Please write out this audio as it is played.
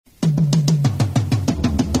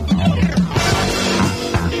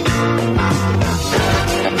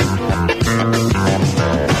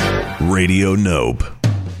Radio Nope.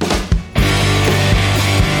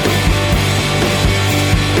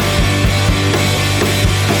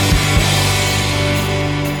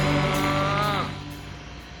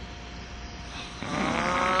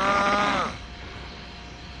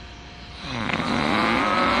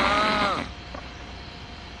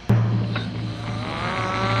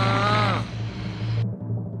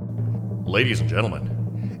 Ladies and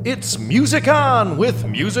gentlemen, it's MusicOn with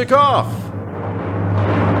Musikoff.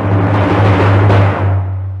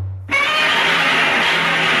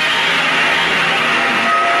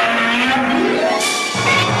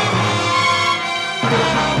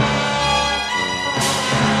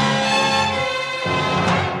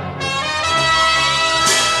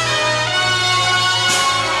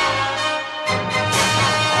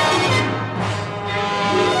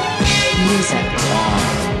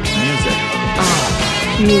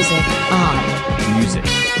 Music on. Music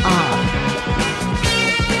on.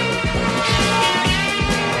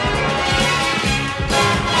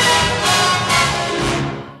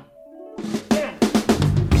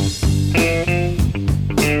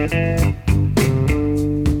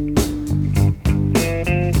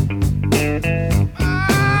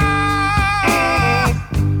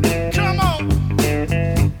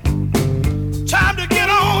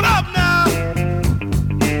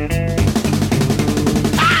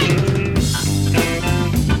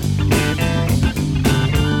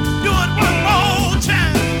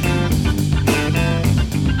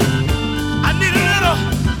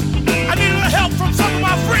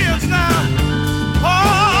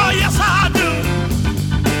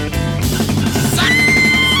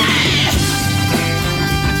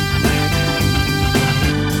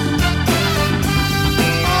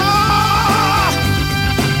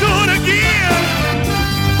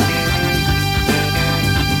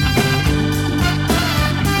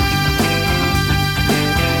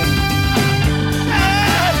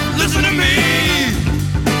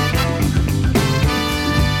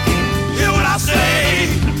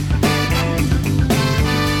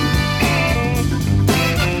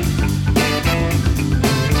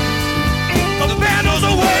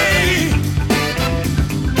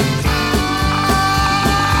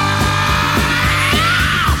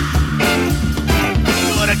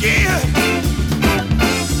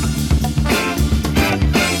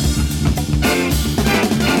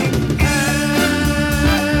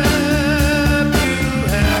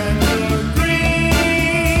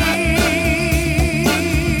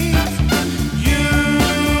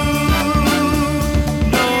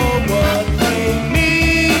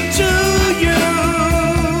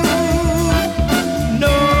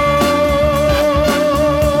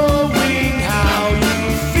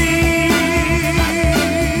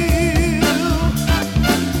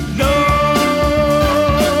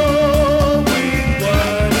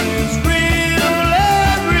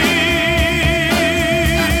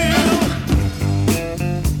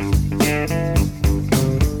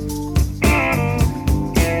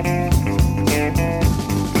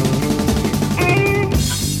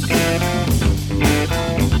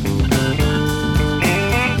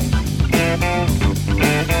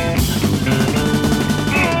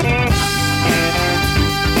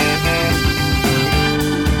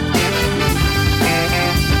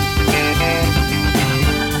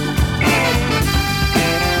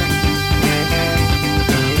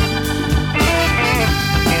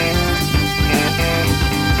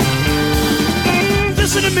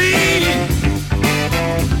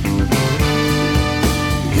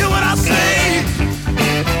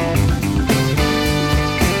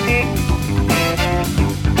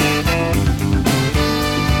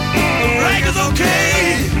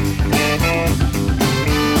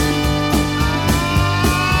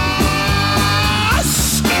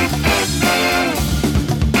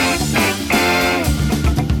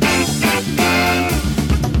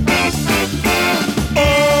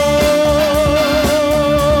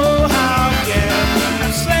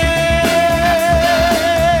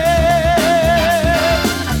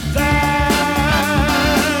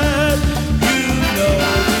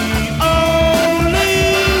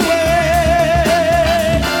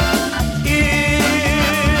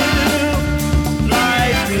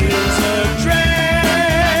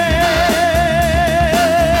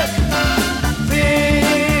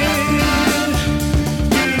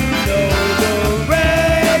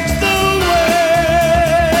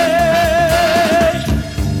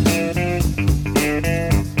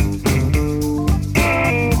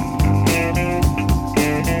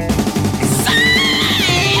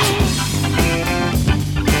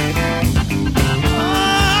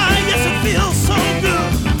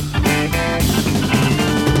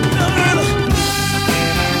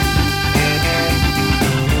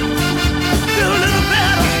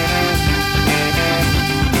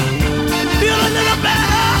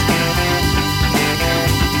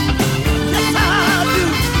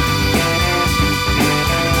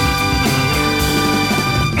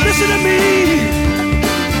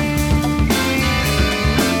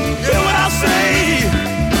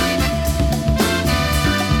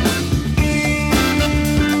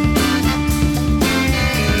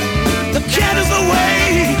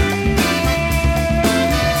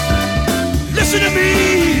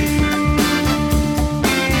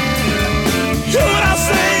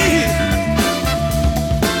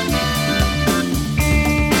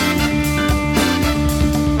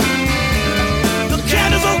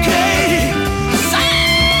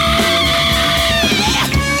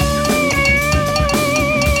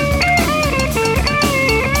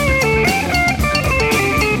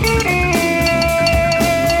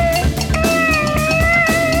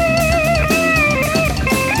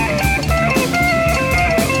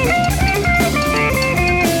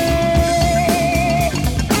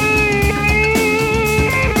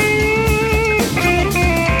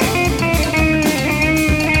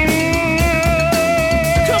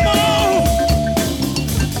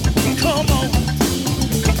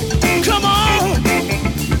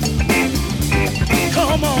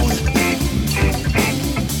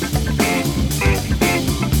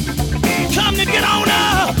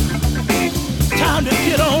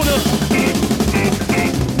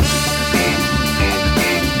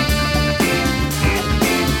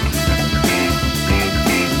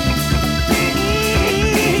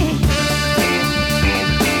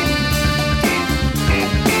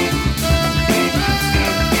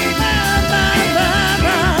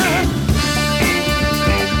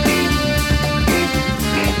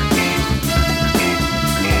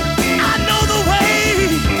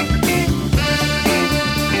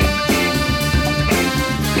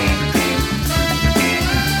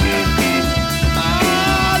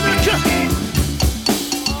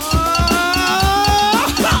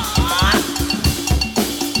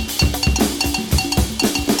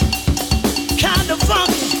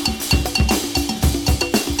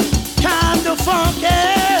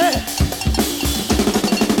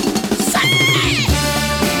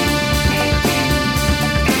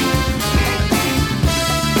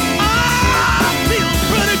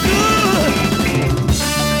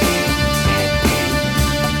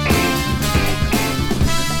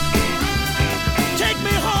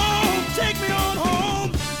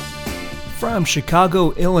 from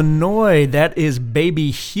Chicago, Illinois. That is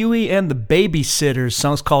Baby Huey and the Babysitters.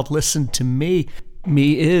 Song's called Listen to Me.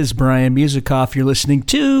 Me is Brian Musikoff. You're listening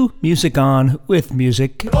to Music On with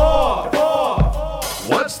Music. What's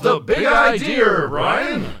the big idea,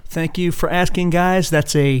 Brian? Thank you for asking, guys.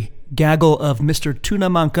 That's a gaggle of Mr. Tuna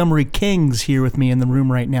Montgomery Kings here with me in the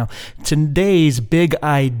room right now. Today's big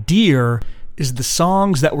idea is the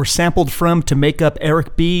songs that were sampled from to make up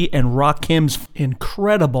Eric B. and Rakim's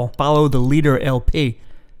incredible Follow the Leader LP.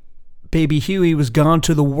 Baby Huey was gone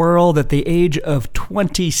to the world at the age of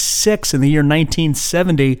 26 in the year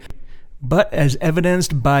 1970, but as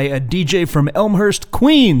evidenced by a DJ from Elmhurst,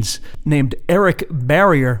 Queens, named Eric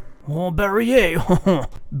Barrier. Oh, Barrier.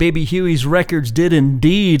 Baby Huey's records did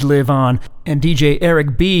indeed live on, and DJ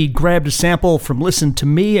Eric B. grabbed a sample from Listen to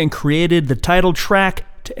Me and created the title track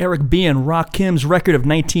to Eric B. and Rakim's record of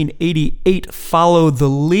 1988, Follow the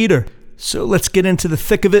Leader. So let's get into the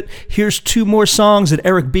thick of it. Here's two more songs that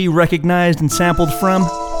Eric B. recognized and sampled from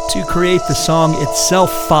to create the song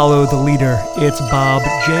itself, Follow the Leader. It's Bob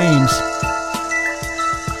James.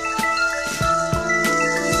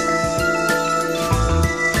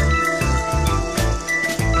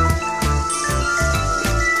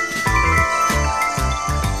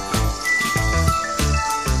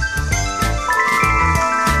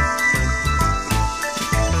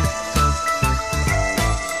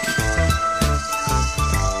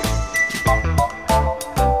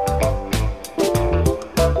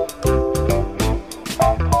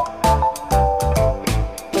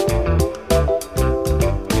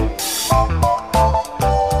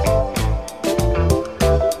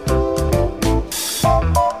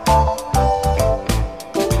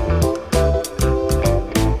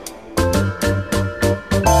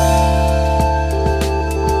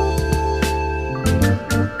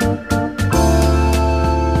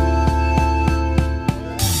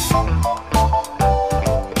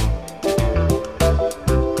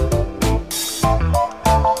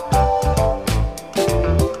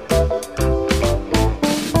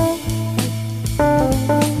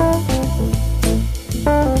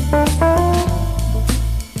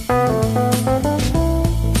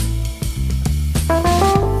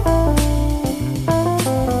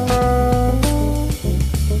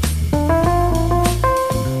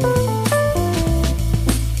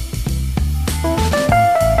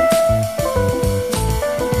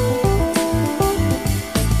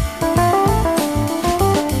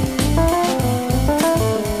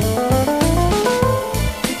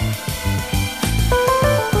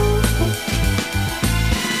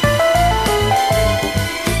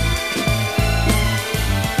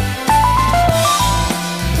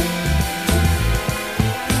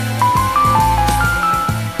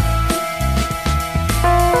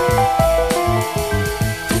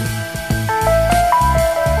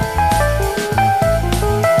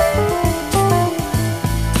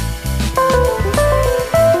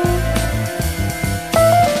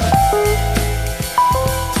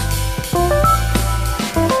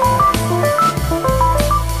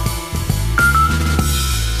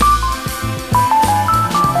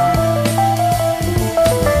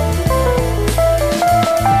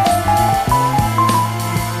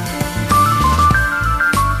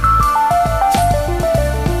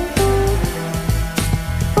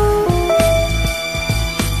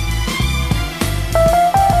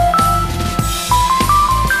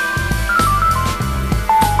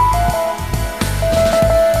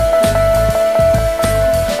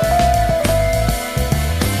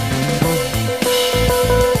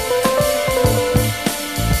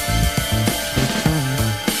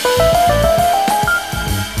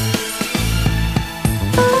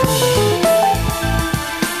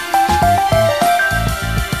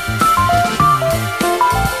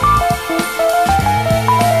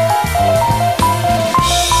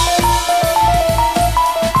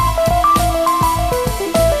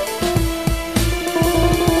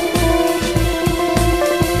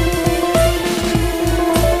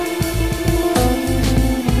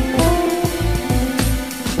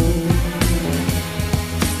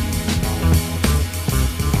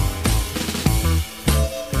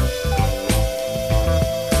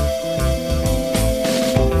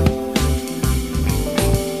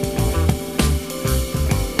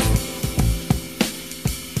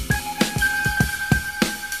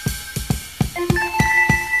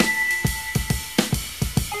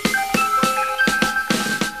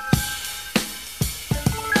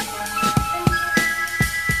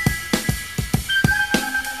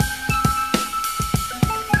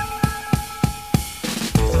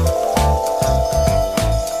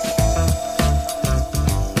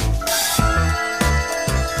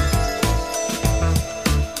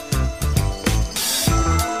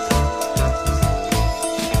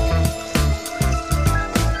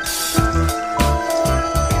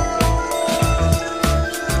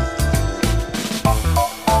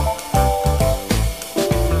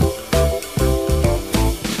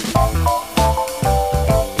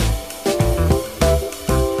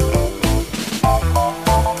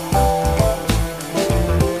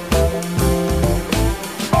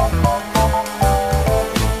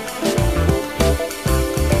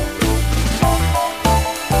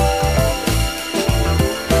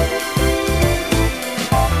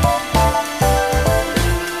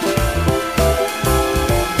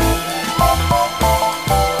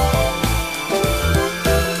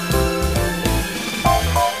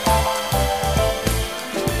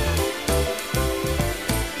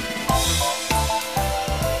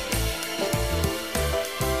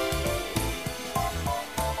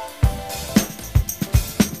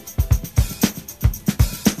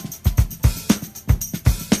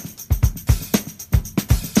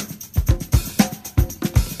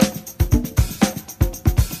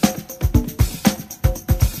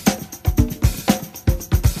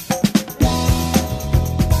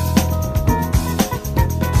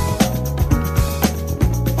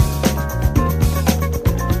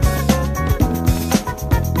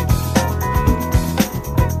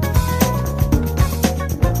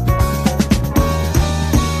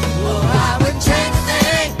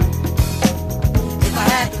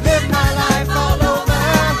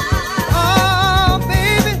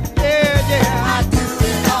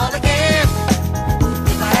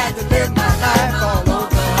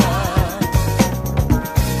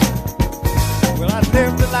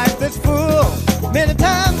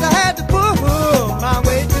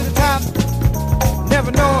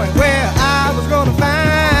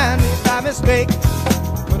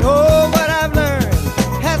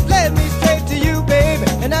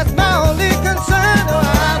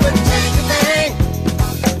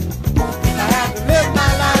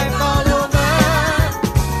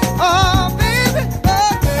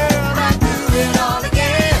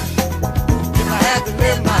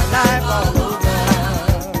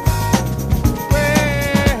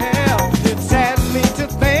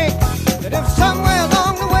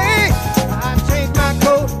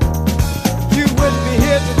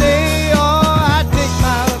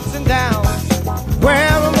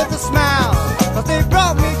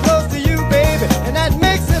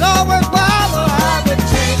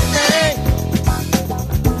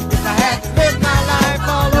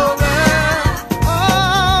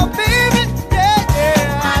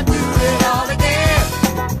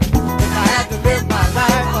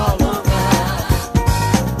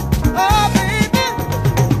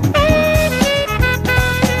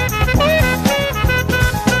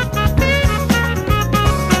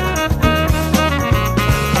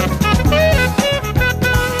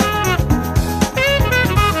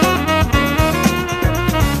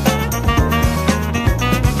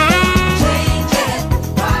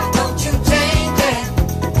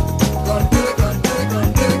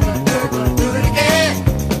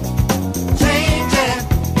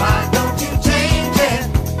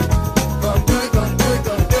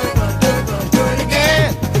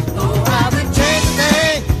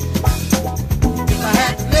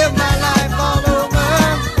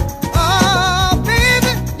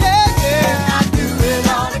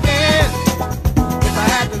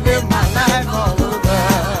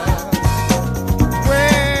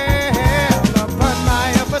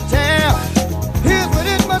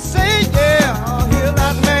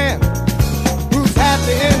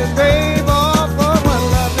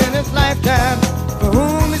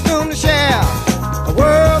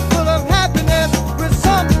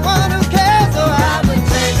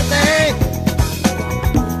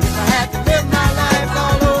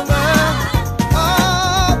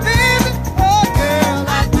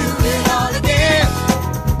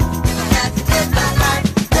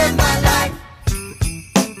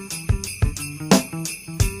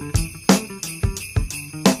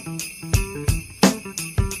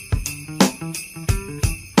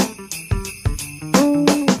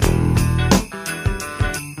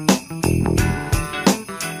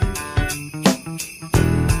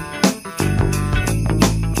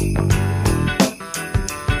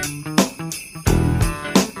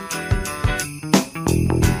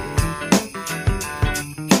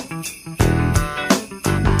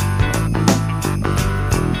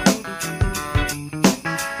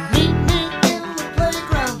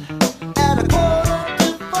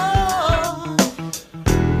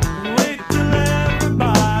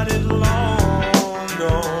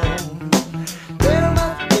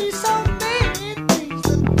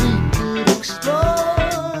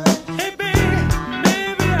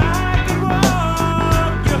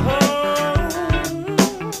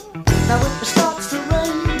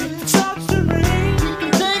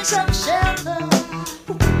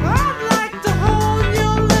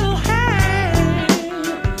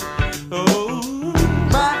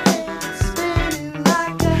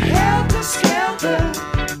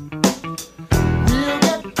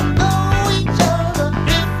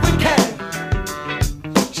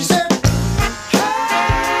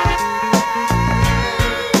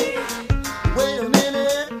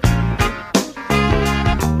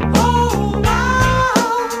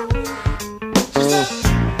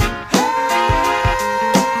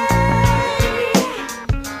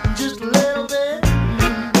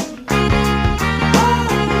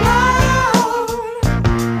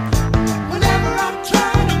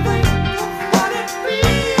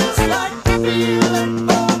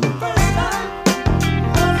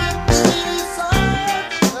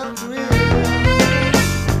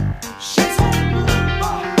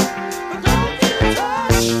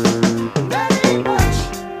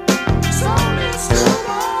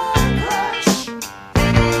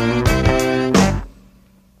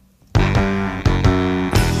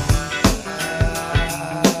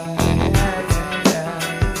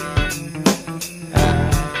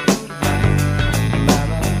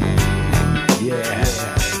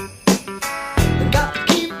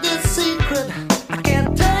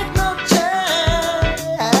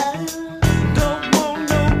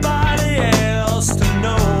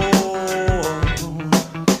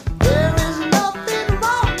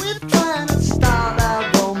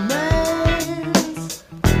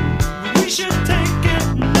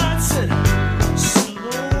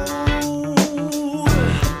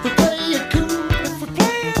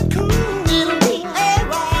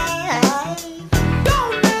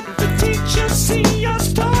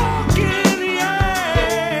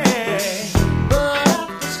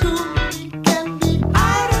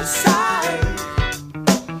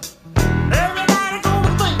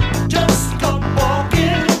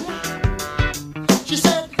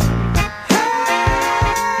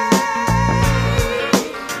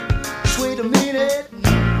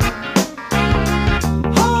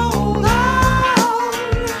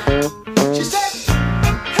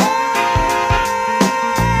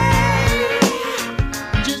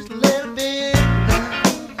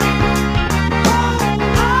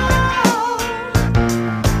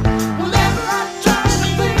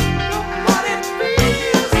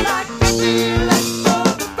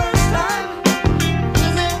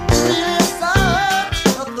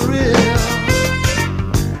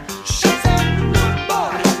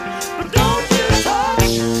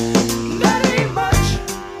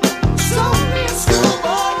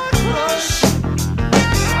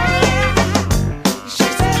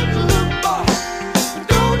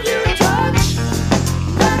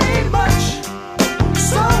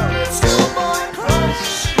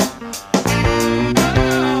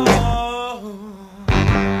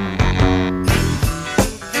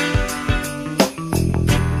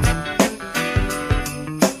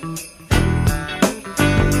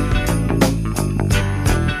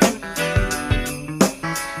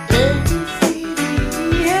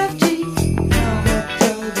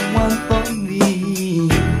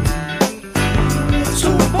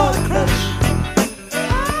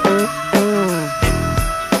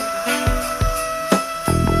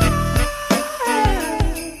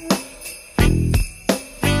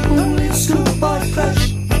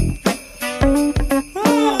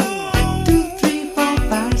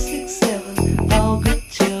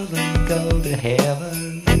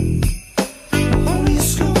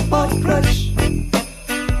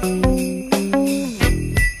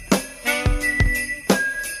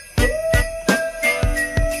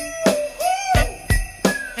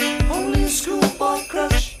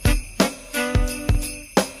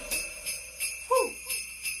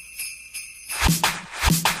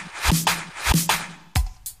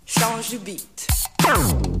 change de beat.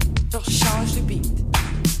 Je change de beat.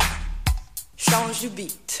 Change de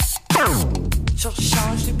beat. Je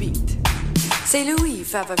change de beat. C'est Louis,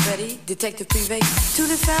 Papa Freddy, détective privé. Toutes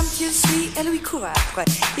les femmes qu'il suit, elle lui court après.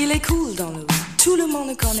 Il est cool dans le rue, tout le monde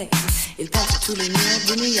le connaît. Il peint tous les murs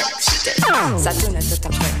de New York City. Sa lunette est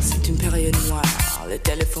après, c'est une période noire. Le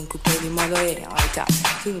téléphone coupé, les mollets en état.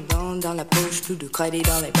 Tout le monde dans la poche, plus de crédit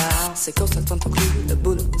dans les bars. C'est constant ton clou, le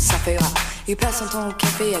boulot, ça fait rare. Il passe son temps au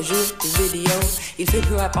café à jouer des vidéos. Il fait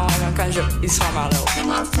plus répondre qu'un jour, il sera marlot.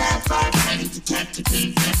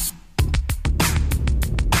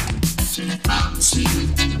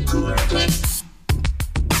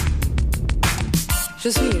 Je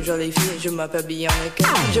suis une jolie fille, je m'appelle bien le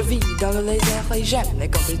cœur. Je vis dans le laser et j'aime les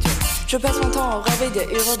compétitions. Je passe mon temps à rêver des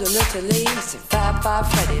héros de la télé. C'est Papa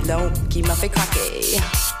Freddy l'homme qui m'a fait craquer.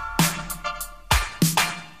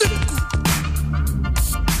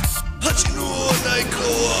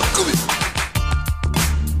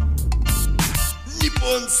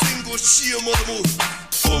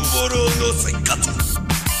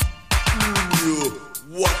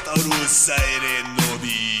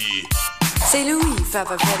 C'est Louis,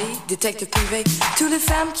 Papa Freddy, détective privé. Toutes les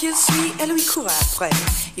femmes qu'il suit, elle lui court après.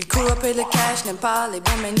 Il court après le cash, n'aime pas les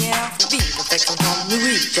bonnes manières. Vite, avec son temps,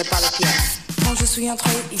 Louis, j'ai pas le pierre. Quand je suis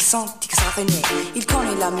entré, il sent qu'il sera régné. Il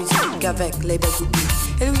connaît la musique avec les belles coupées.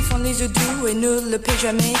 Et lui font les yeux doux et ne le paie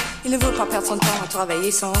jamais. Il ne veut pas perdre son temps à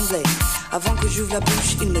travailler sans blé. Avant que j'ouvre la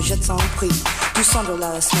bouche, il me jette sans prix. Du $100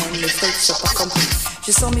 la semaine, les frites sont pas compris.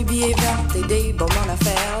 Je sors mes billets verts et des bonbons en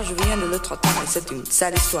affaires. Je viens de le trottoir et c'est une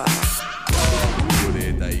sale histoire.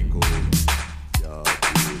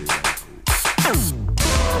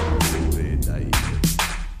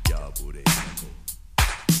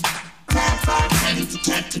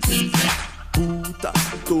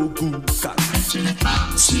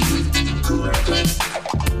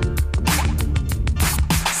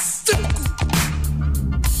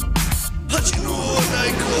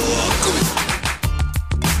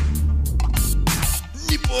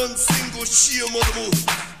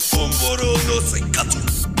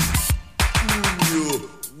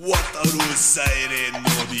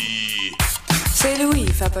 C'est Louis,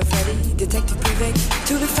 Papa Freddy, détective privé.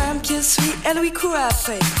 Toutes les femmes qu'il suit, elle lui court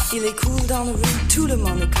après. Il est cool dans le rue, tout le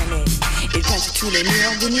monde le connaît. Il peint tous les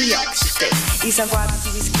murs de New York City. Il s'envoie un petit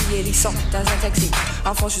whisky et il sort dans un taxi.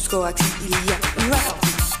 Enfant jusqu'au axi, il y a une répartie.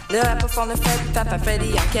 Le rappeur font le fait, Papa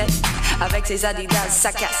Freddy enquête. Avec ses adidas,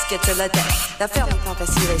 sa casquette sur la tête. L'affaire n'est pas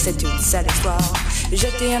facile et c'est une sale histoire.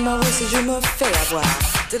 J'étais amoureux et je me fais avoir.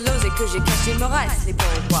 De l'osé que j'ai caché, me reste les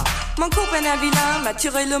pourboires. Mon copain un vilain m'a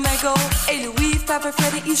tiré le mégot. Et Louis, Papa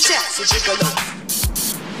Freddy, il cherche ce gigolo.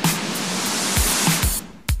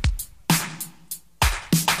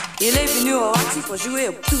 Il est venu au Roxy pour jouer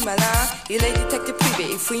au plus malin. Il est détective privé,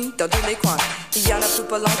 il fouine dans tous les coins. Il y en a plus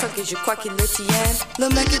pas longtemps que je crois qu'il le tient. Le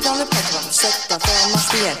mec est dans le patron, cette affaire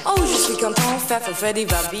marche bien. Oh, je suis content, Papa Freddy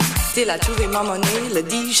va vite. Il a trouvé ma monnaie, le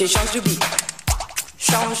DJ change de beat.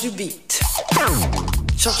 Change de beat.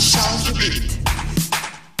 Change de beat.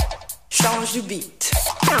 Change de beat.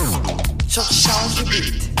 Change de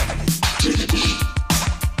beat. To the beat.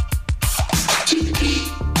 To the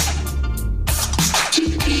beat. To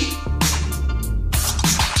the beat.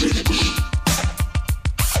 To the beat.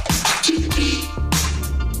 To the beat.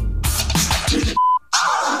 To the beat.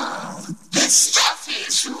 Oh, this stuff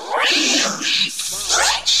is really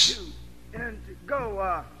fresh. And go,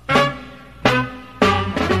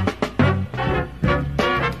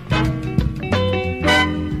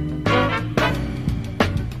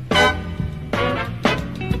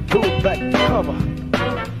 pull back the cover.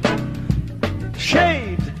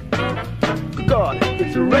 Shades. God,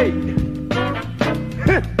 it's a raid.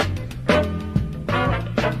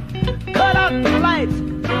 Cut out the lights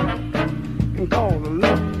and call the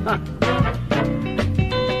law.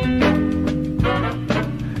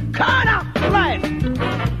 Cut out the lights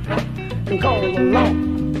and call the law.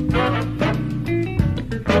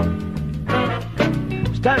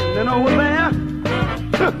 Standing over there,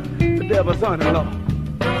 the devil's son-in-law.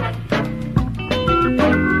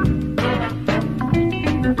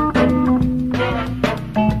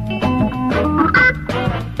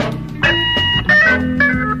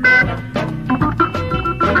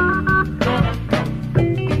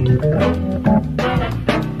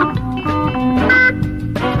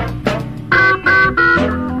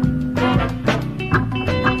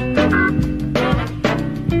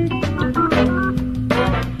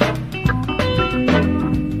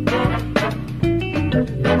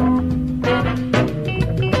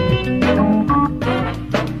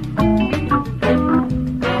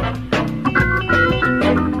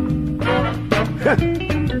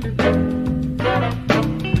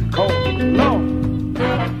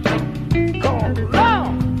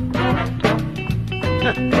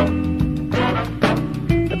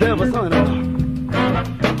 the devil's son-in-law.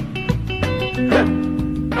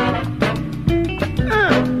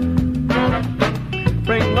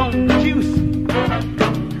 Bring on the juice.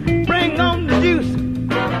 Bring on the juice.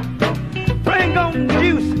 Bring on the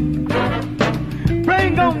juice.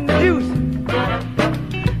 Bring on the juice.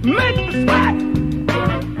 Make the spot.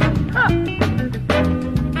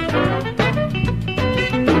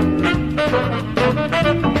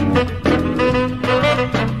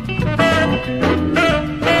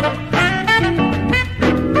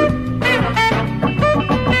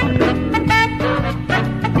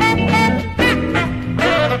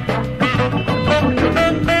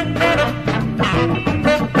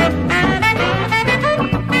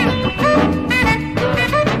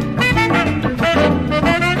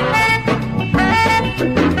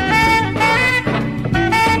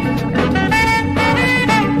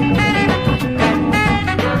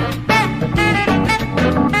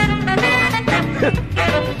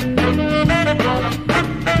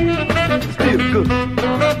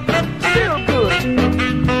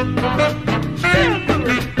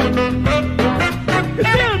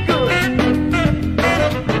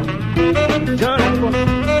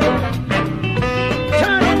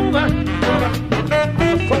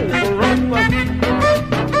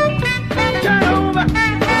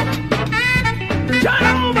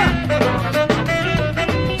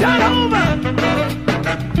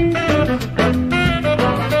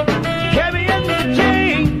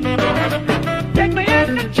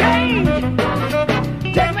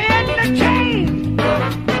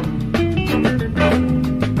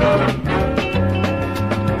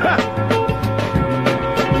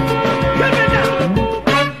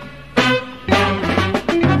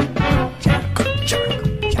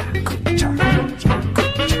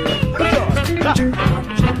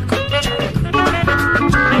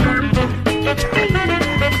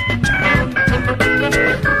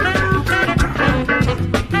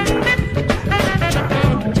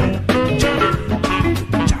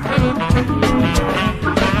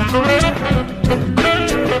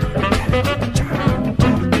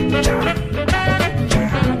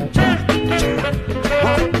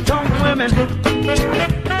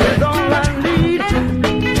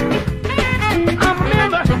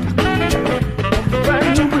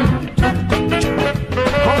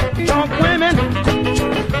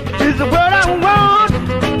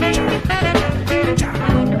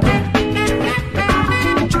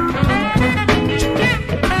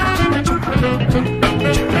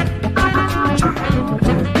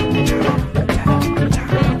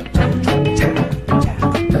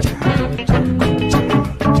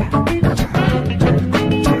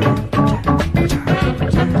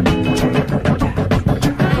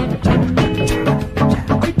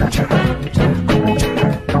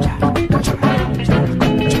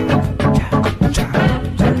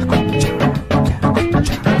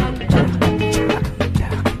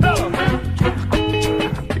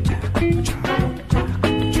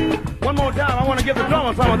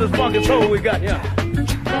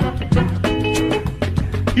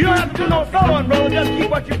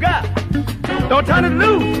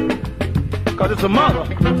 It's a mother.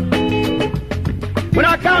 When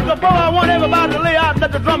I count to 4, I want everybody to lay out and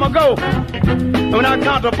let the drummer go. And when I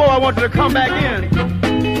count to 4, I want you to come back in.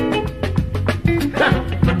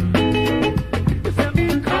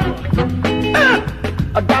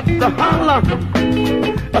 I got the holler.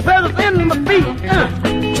 I said it's in my feet.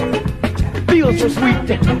 Feels so sweet.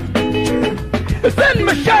 It's in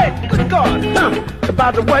my shirt. Good God. It's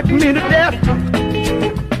about to work me to death.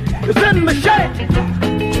 It's in my shirt.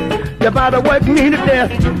 You're about to work me to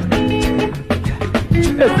death.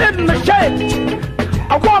 It's in my shirt.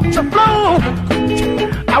 I walk the floor.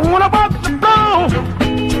 I wanna walk the floor.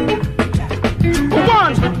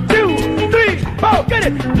 1, 2, 3, 4, get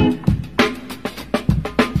it.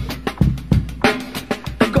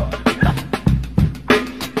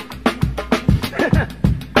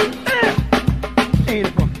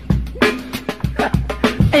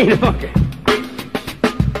 Ain't it funky?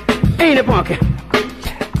 Ain't it funky? Ain't it funky?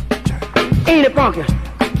 Ain't it funky?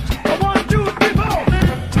 1, 2, 3, 4.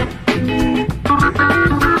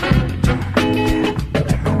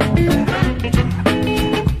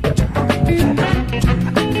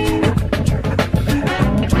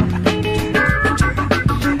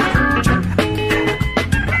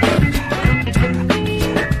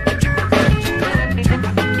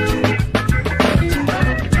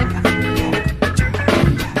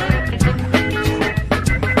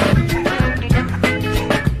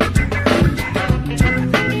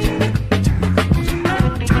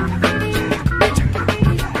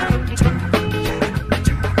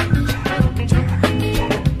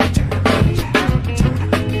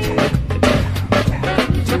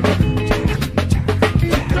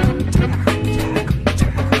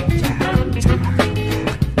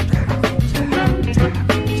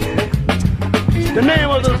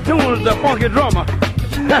 funky drummer.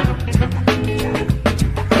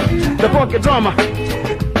 The funky drummer.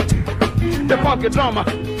 The funky drummer.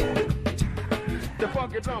 The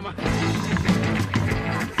funky drummer.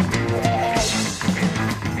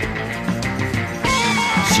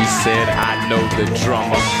 She said, I know the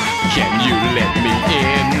drummer. Can you let me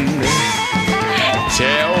in?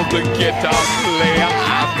 Tell the guitar player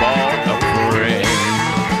I bought a friend.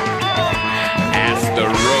 Ask the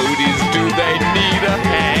roadies, do they need a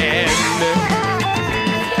hand?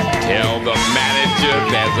 Tell the manager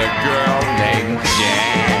there's a girl named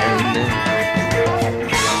Jan.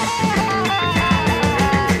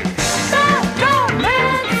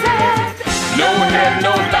 No head,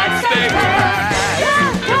 no backstage pass.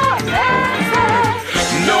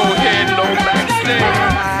 No head, no backstage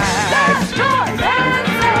pass.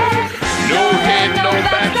 No head, no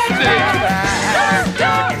backstage pass.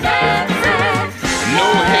 No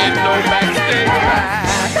head, no backstage pass.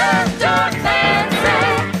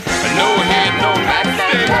 No head, no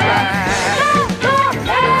backstage pass.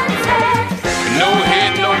 No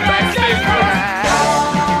head, no backstage pass.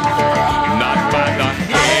 Not by the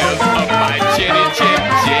hairs of my chinny chin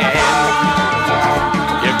chin.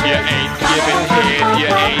 If you ain't giving head, you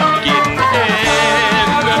ain't getting head.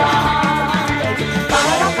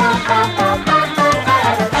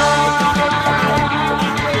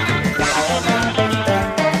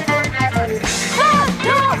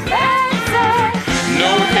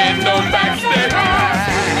 No head, no backstage pass.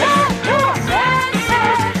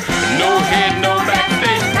 No head, no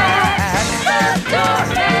backstage pass.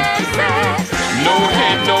 No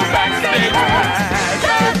head, no backstage pass.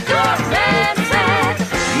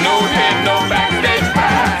 No head, no backstage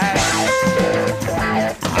pass.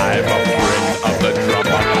 I'm a friend of the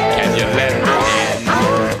drummer. Can you let me in?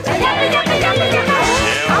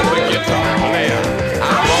 Tell the guitar player I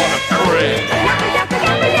want a friend.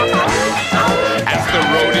 Ask the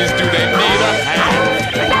roadies, do they need a hand?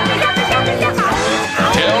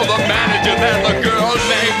 Tell the manager there's a girl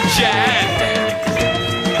named Jan.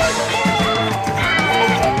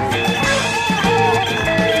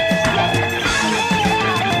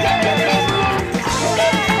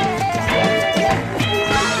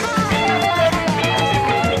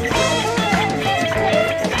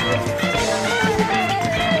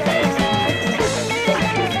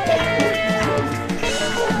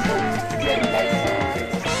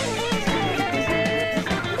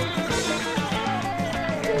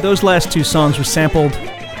 Those last two songs were sampled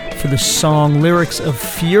for the song Lyrics of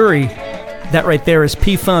Fury. That right there is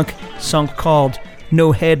P-Funk, song called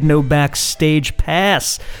No Head, No Backstage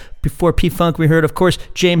Pass. Before P-Funk, we heard, of course,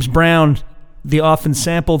 James Brown, the often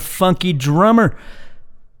sampled funky drummer.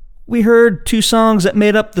 We heard two songs that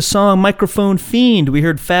made up the song Microphone Fiend. We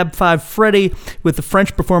heard Fab Five Freddy with a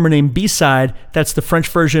French performer named Beside. That's the French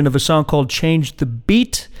version of a song called Change the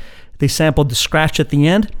Beat. They sampled the scratch at the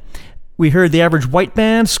end. We heard the Average White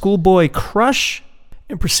Band, Schoolboy Crush.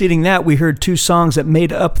 And preceding that, we heard two songs that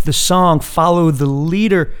made up the song Follow the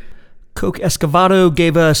Leader. Coke Escovedo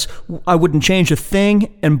gave us I Wouldn't Change a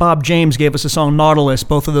Thing, and Bob James gave us the song Nautilus.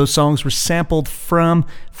 Both of those songs were sampled for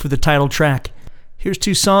the title track. Here's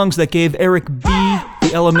two songs that gave Eric B.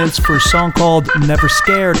 the elements for a song called Never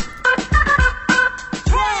Scared.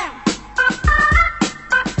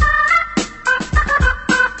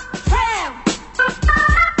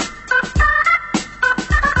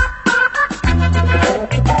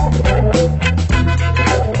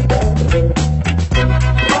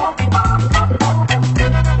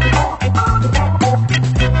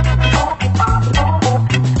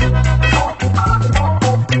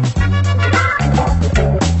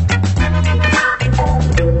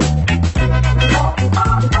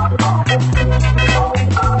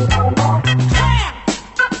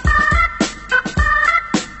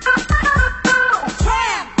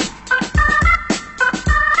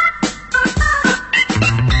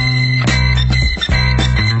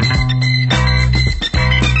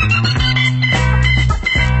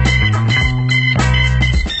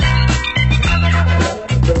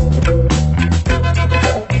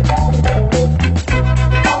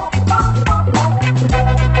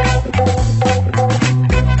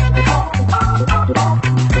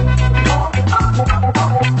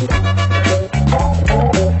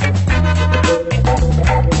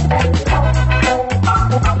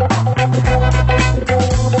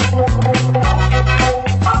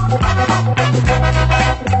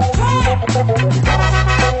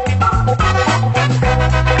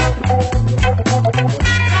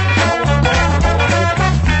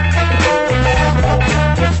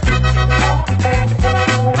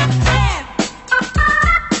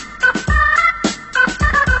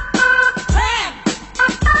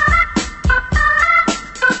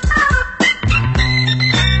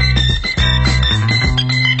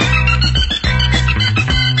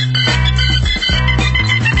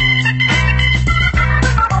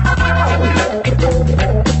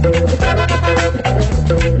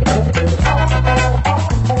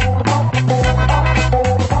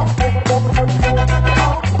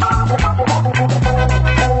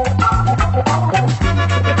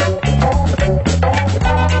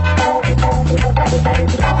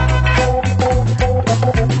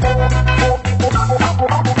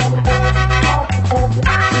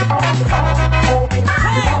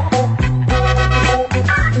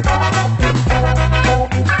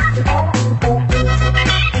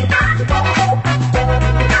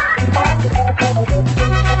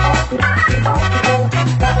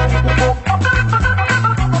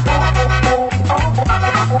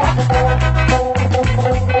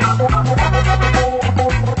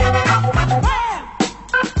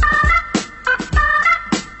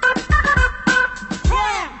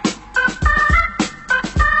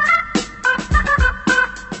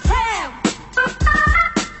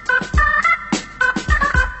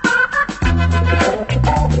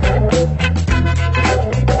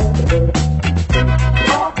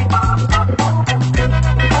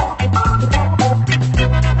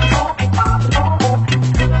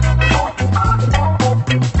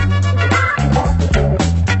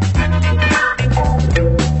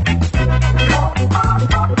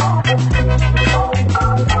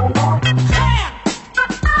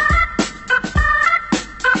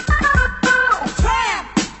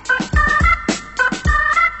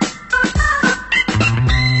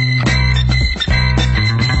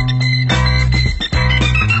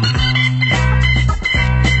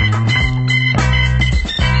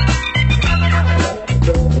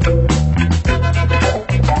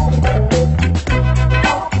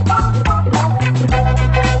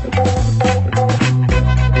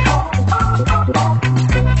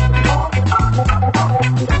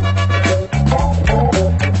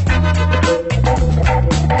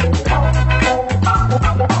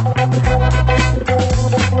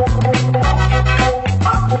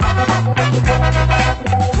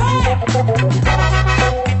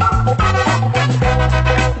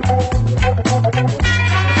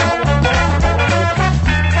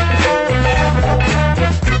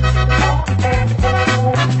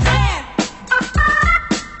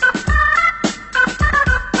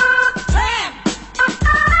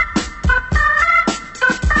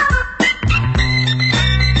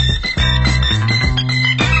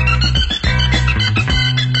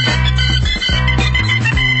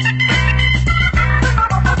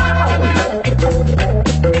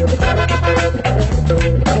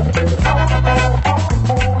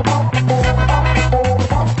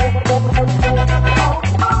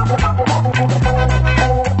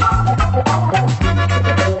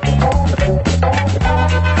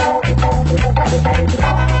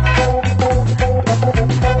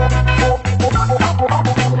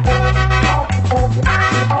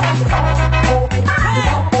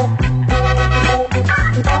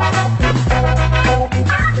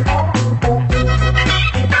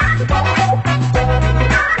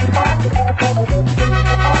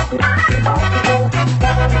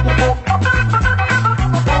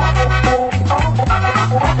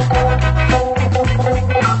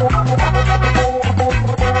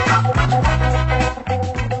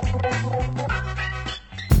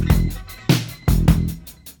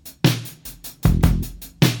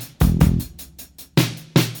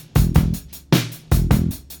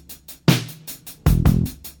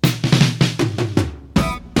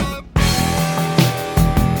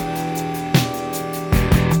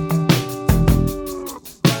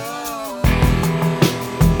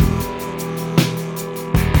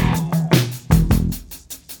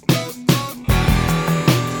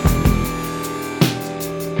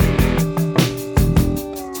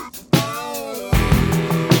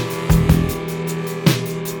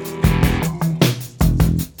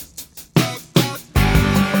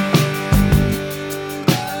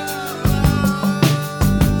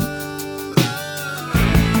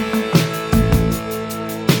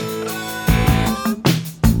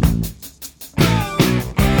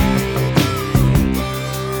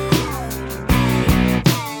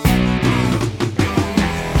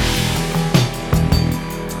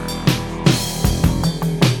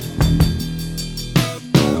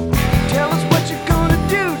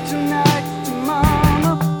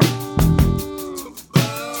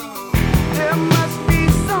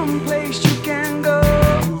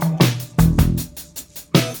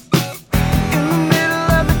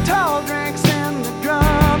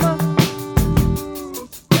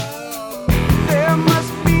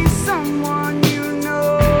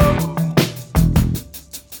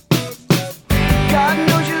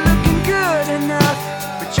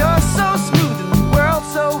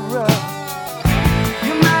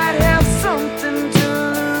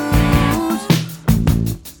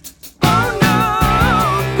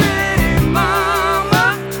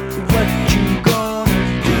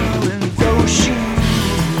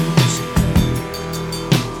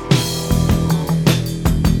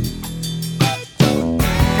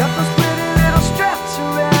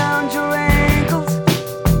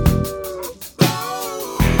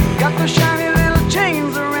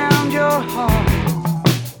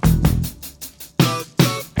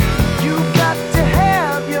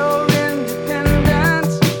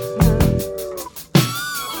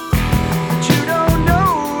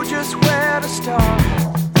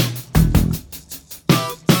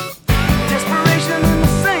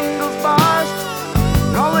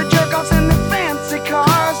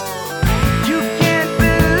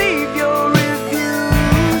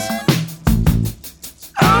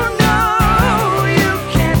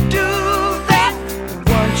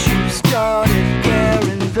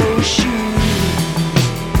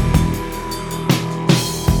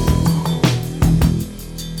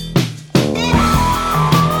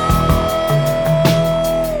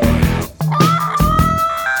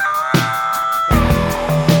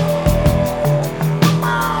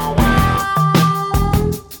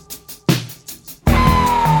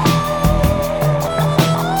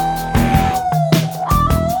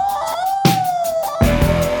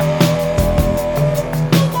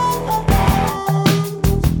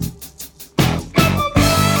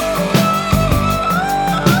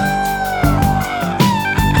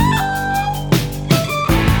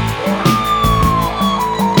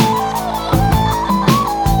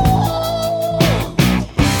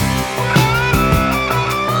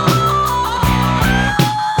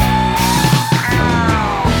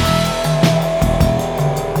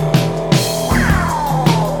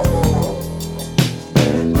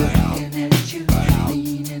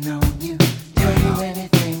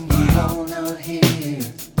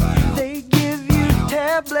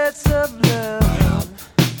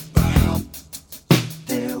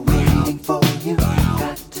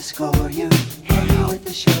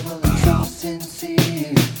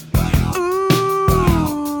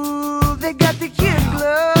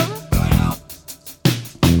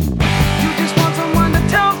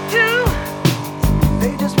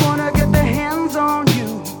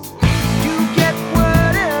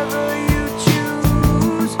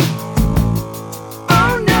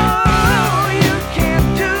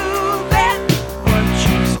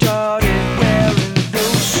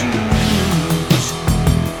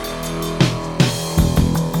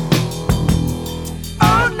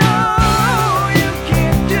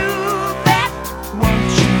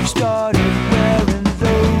 Won't you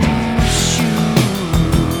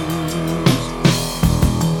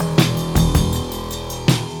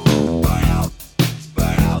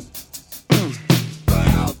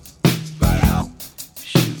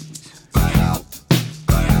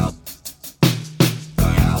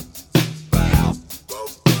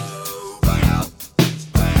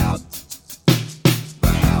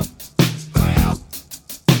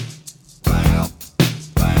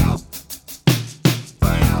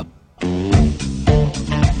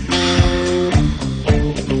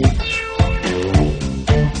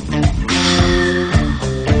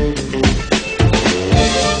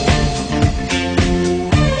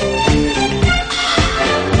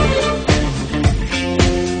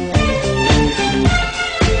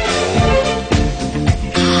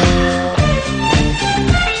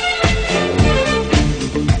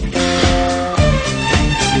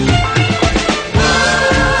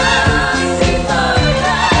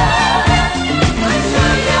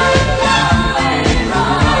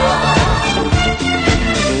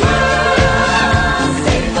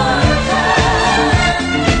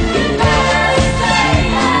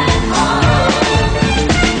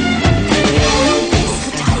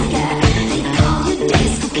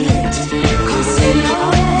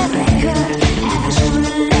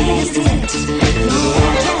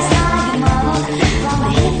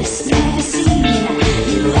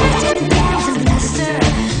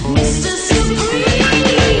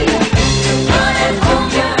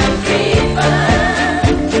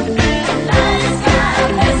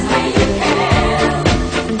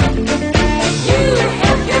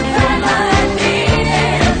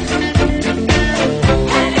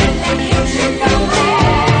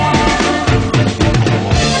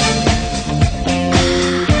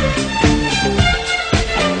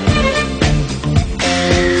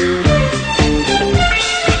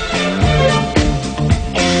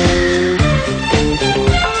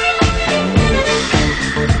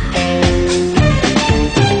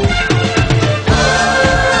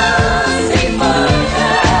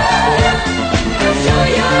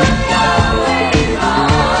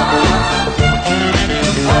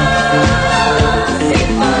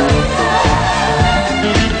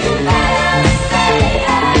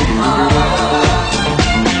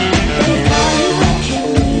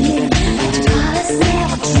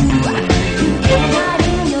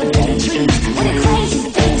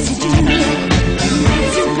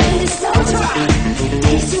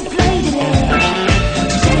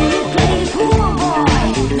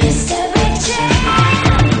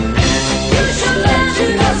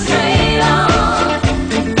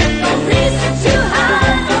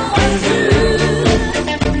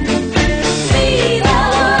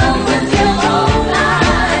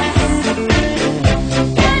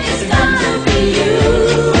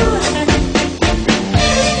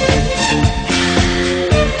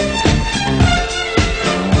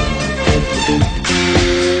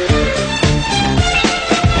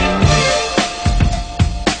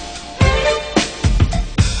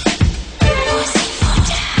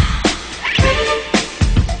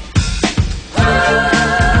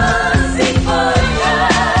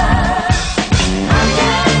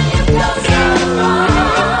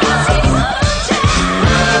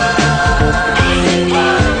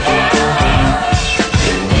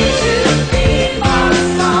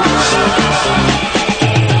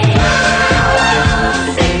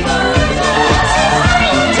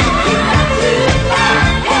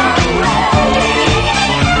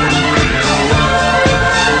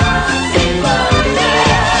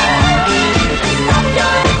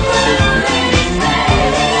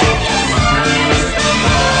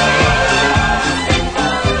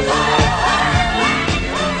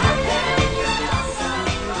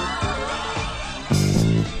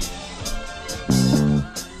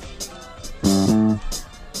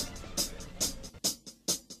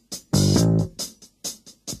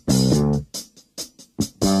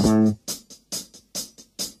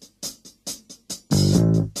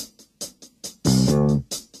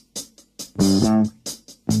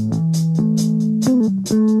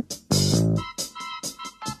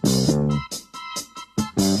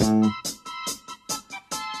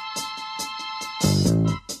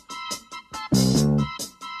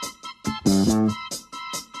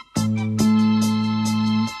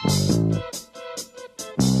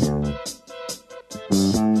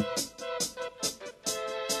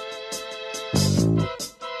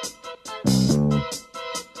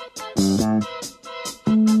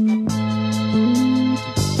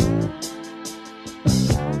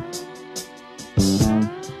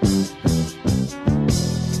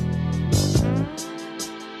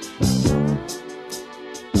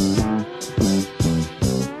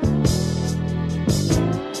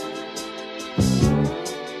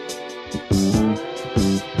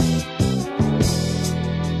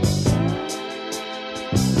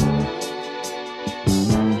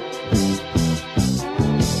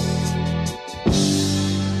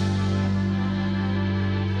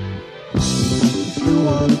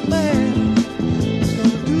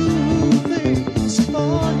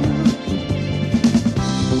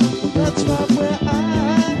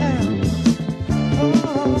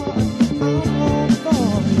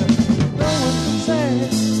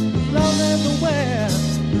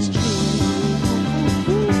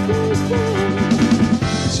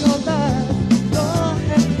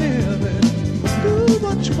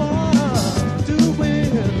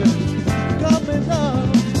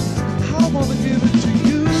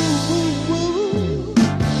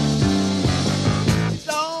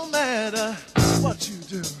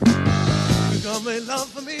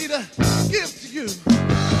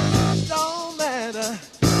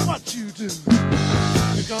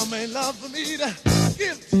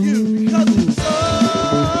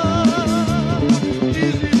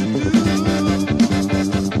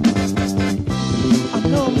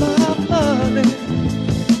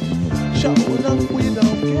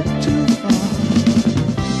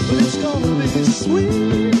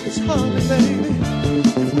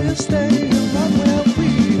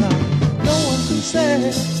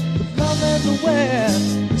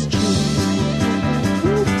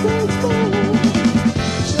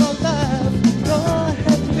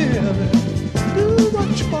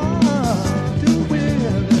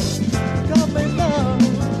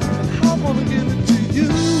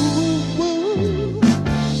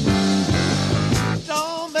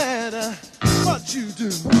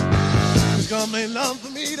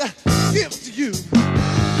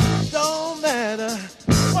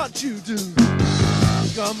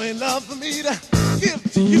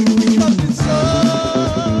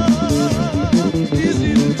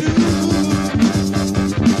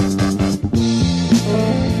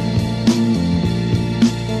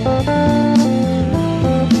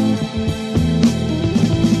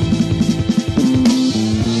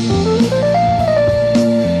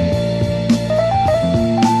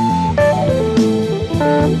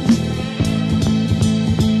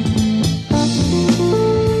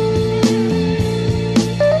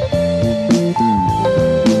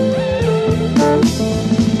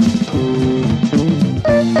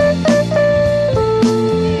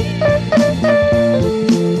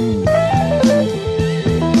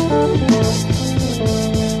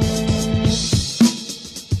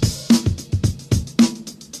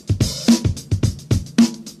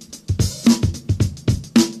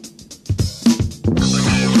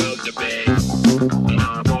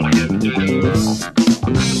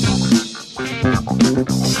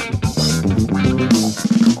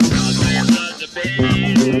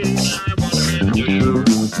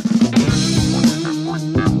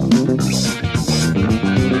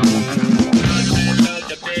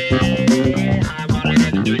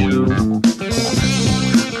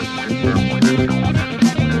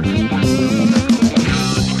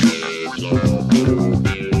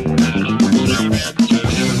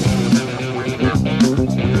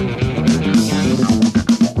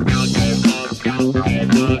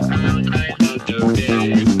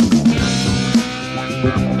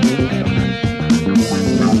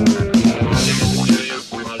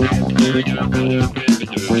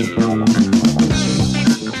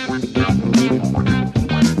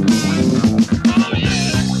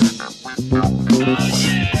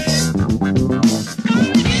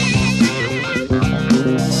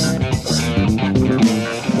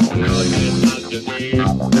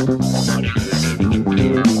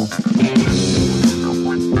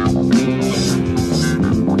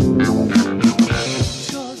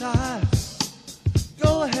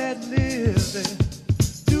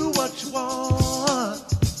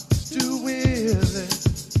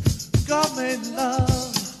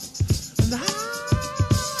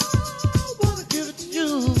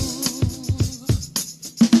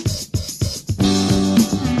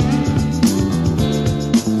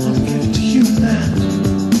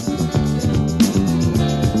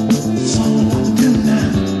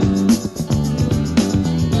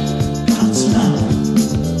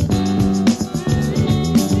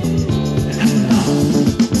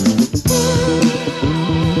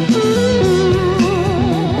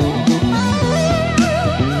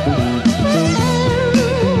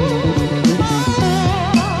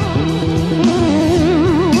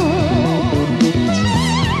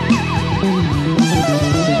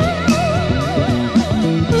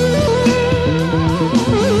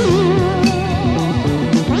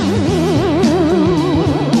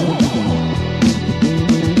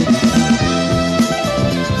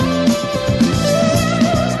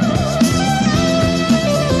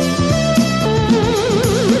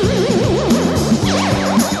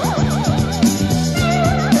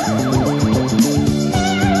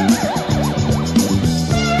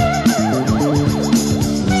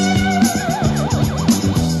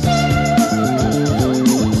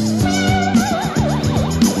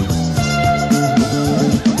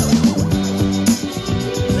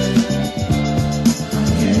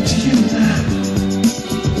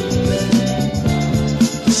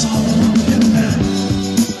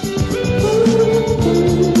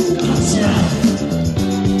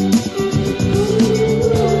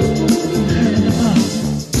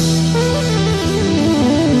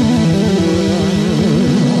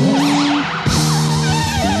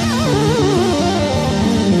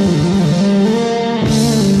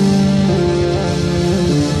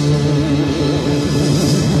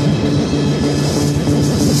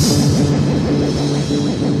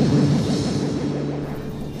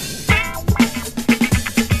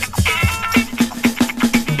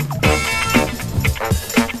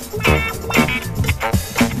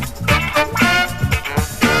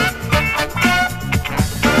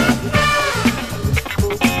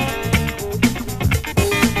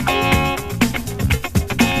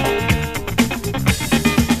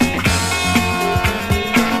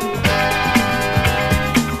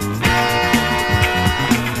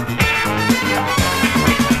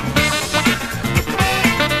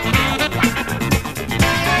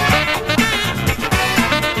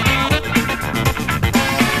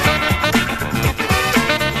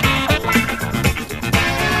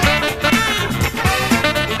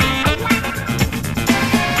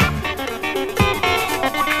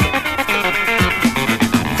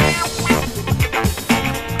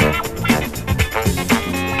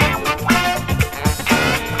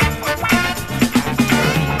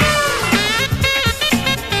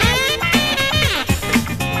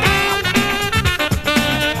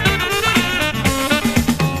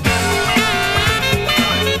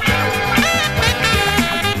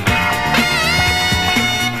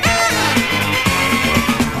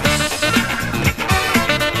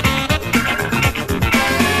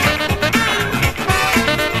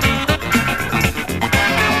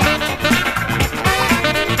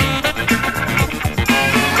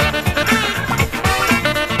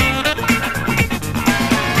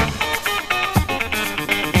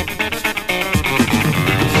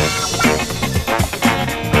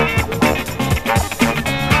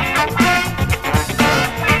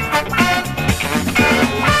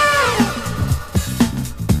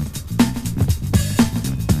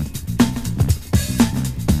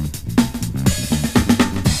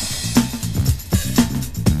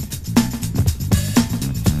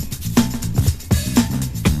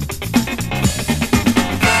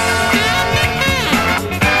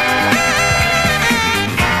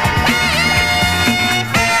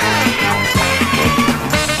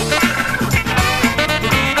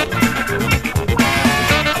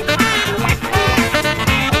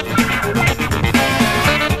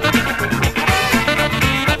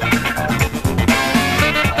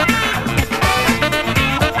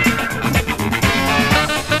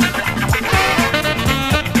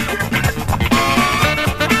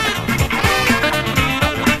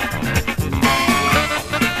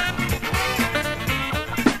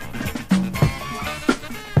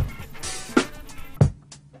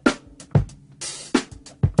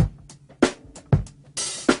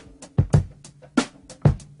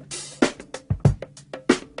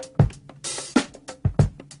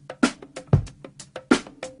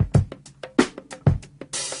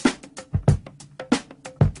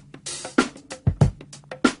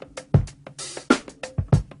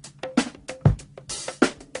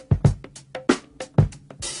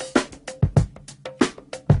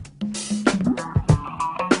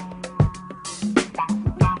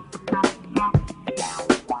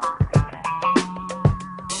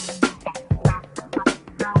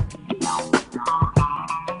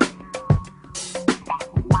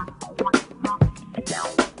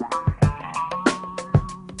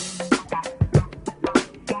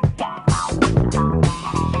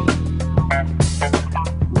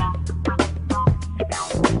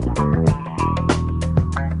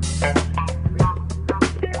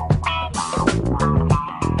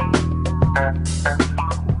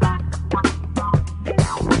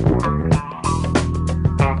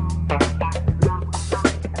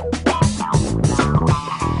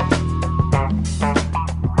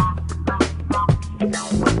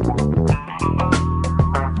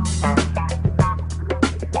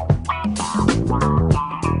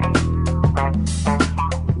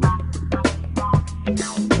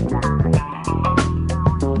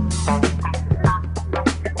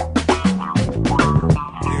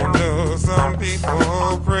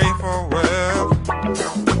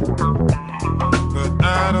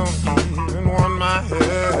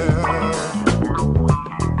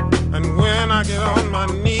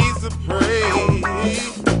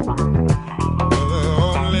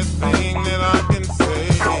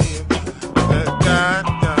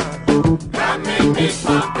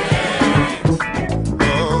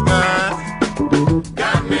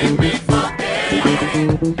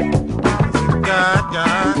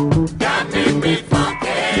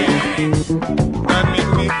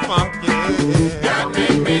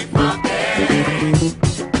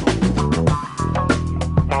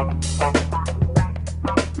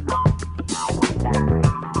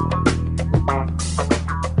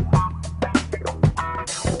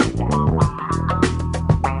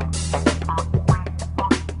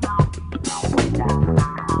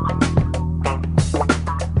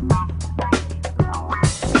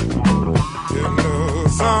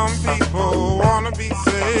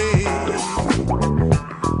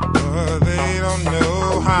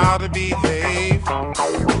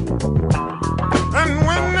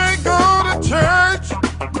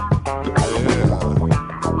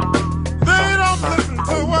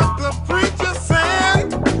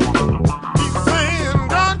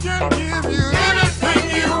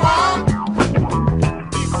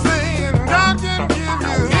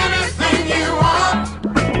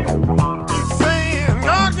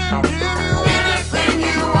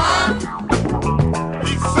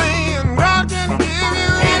He's saying God can give you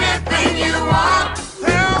anything you want.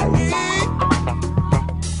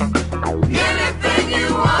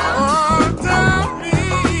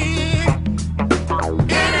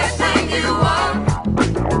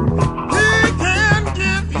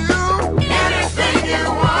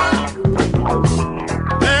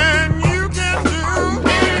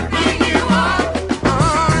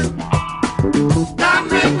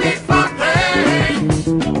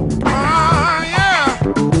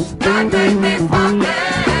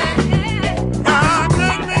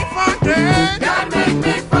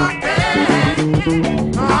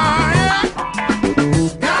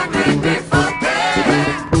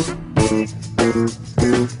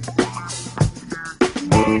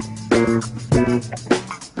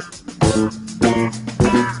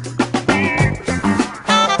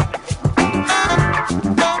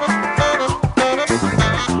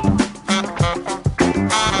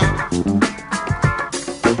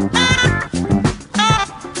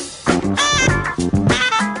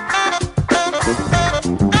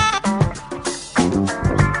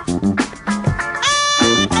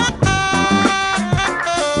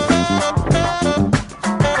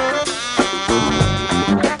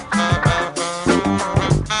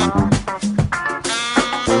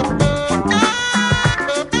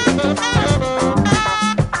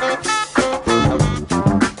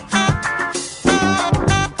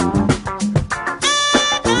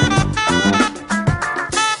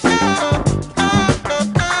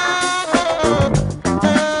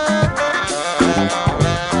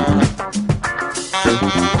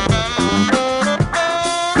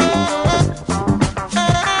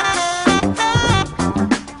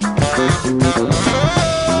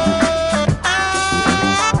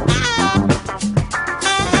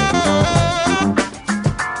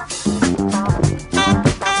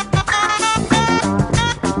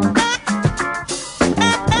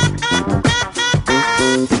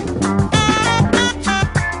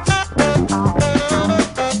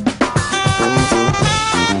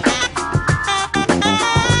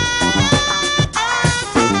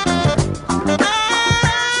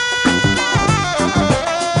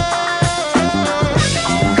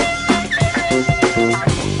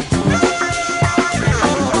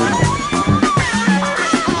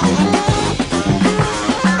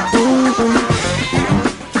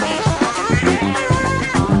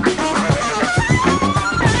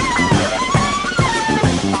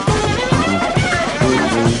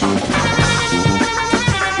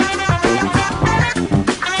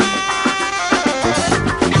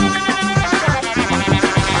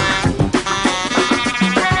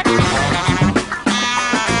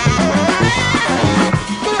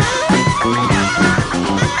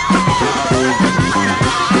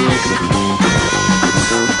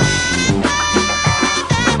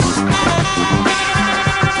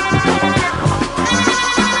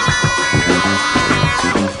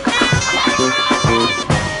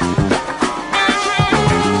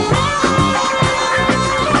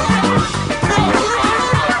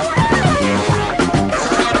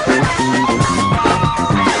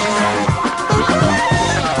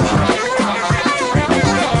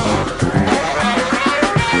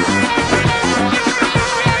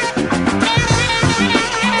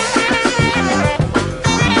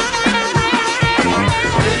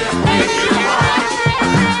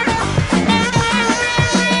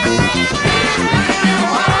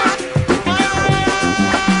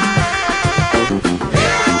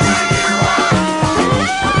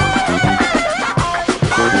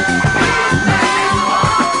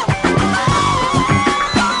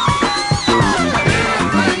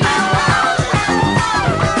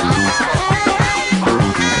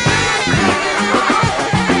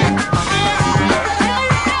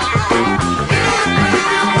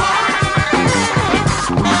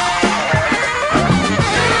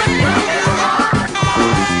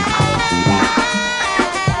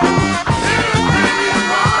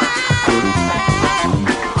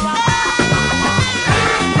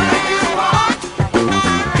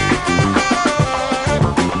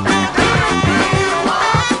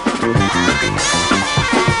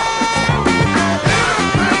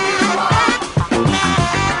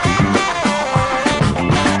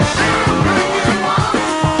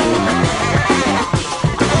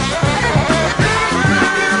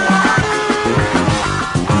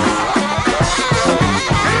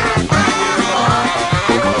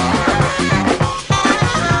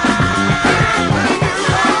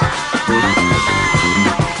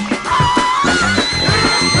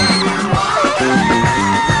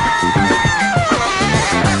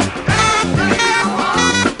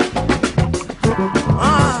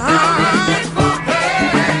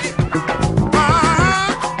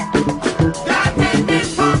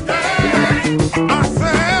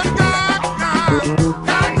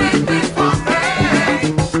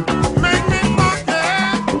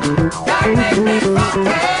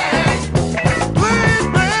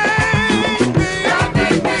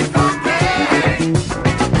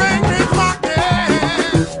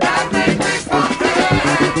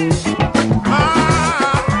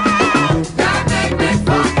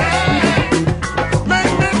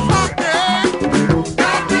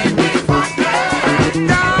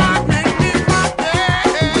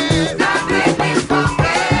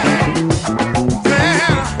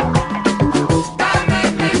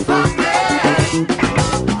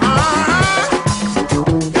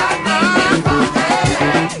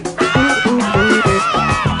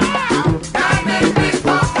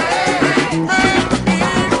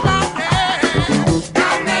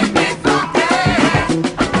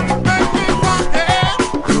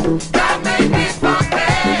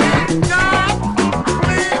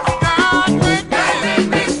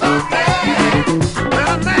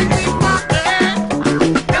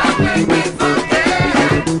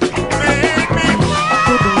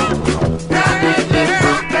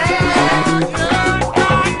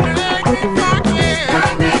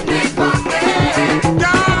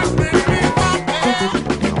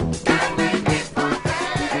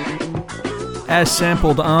 As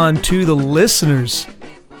sampled on to the listeners.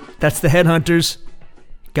 That's the Headhunters.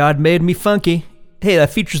 God Made Me Funky. Hey, that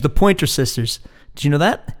features the Pointer Sisters. Did you know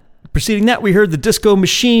that? Preceding that, we heard the Disco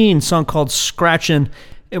Machine, song called Scratchin',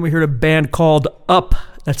 and we heard a band called Up.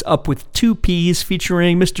 That's Up with 2 P's,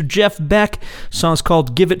 featuring Mr. Jeff Beck. Song's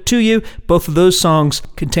called Give It To You. Both of those songs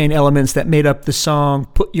contain elements that made up the song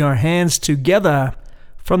Put Your Hands Together.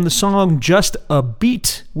 From the song Just a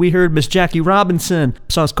Beat, we heard Miss Jackie Robinson.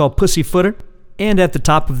 The song's called Pussyfooter. And at the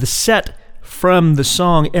top of the set, from the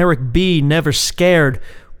song Eric B. Never Scared,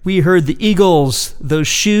 we heard the Eagles, Those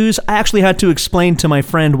Shoes. I actually had to explain to my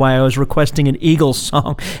friend why I was requesting an Eagles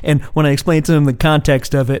song, and when I explained to him the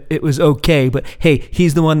context of it, it was okay, but hey,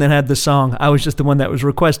 he's the one that had the song. I was just the one that was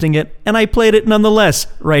requesting it, and I played it nonetheless,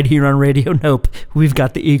 right here on Radio Nope. We've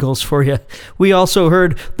got the Eagles for you. We also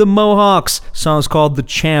heard the Mohawks, song's called The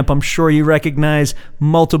Champ. I'm sure you recognize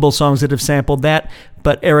multiple songs that have sampled that,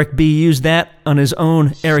 but Eric B. used that on his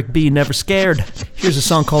own Eric B. Never Scared. Here's a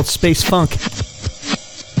song called Space Funk.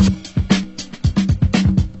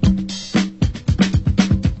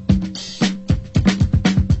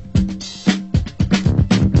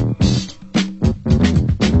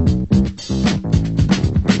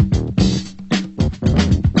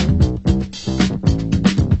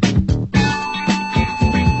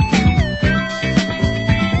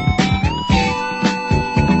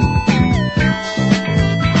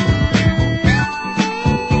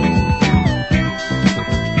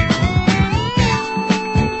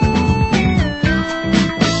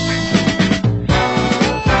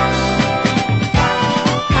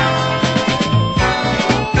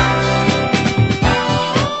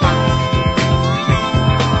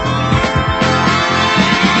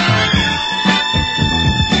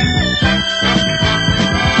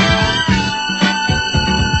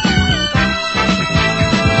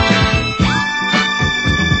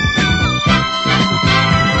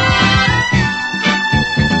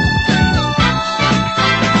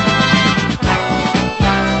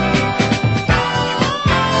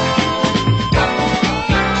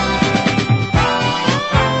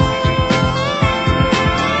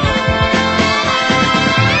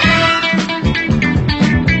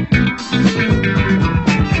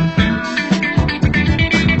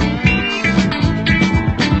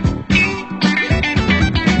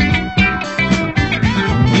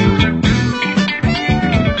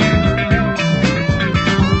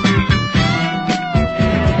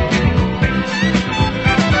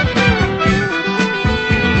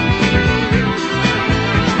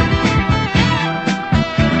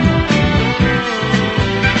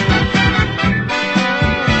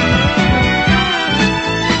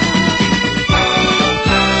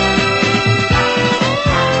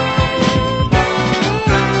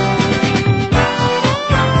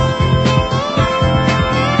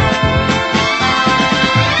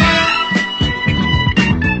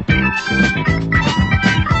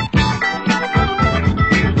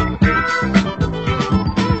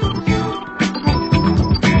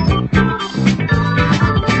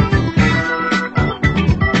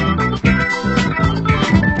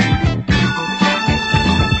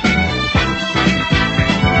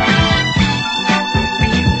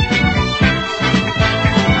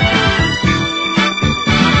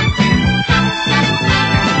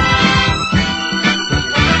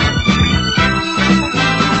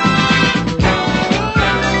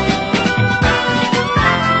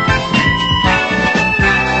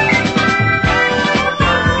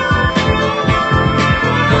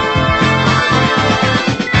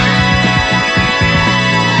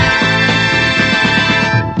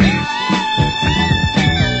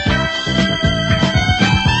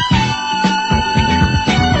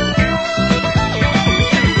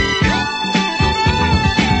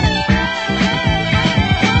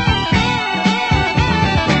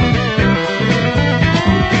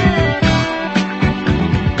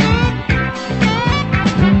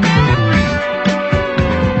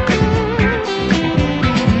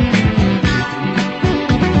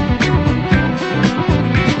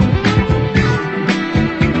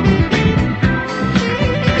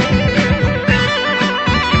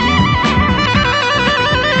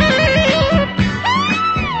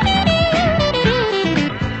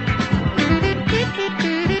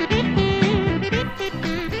 Here's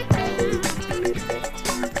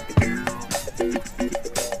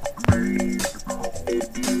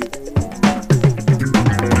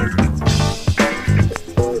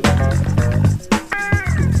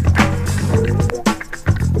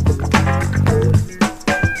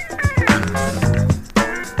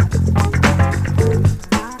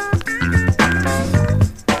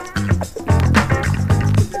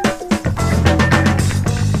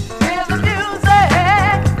the music,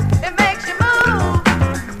 it makes you move.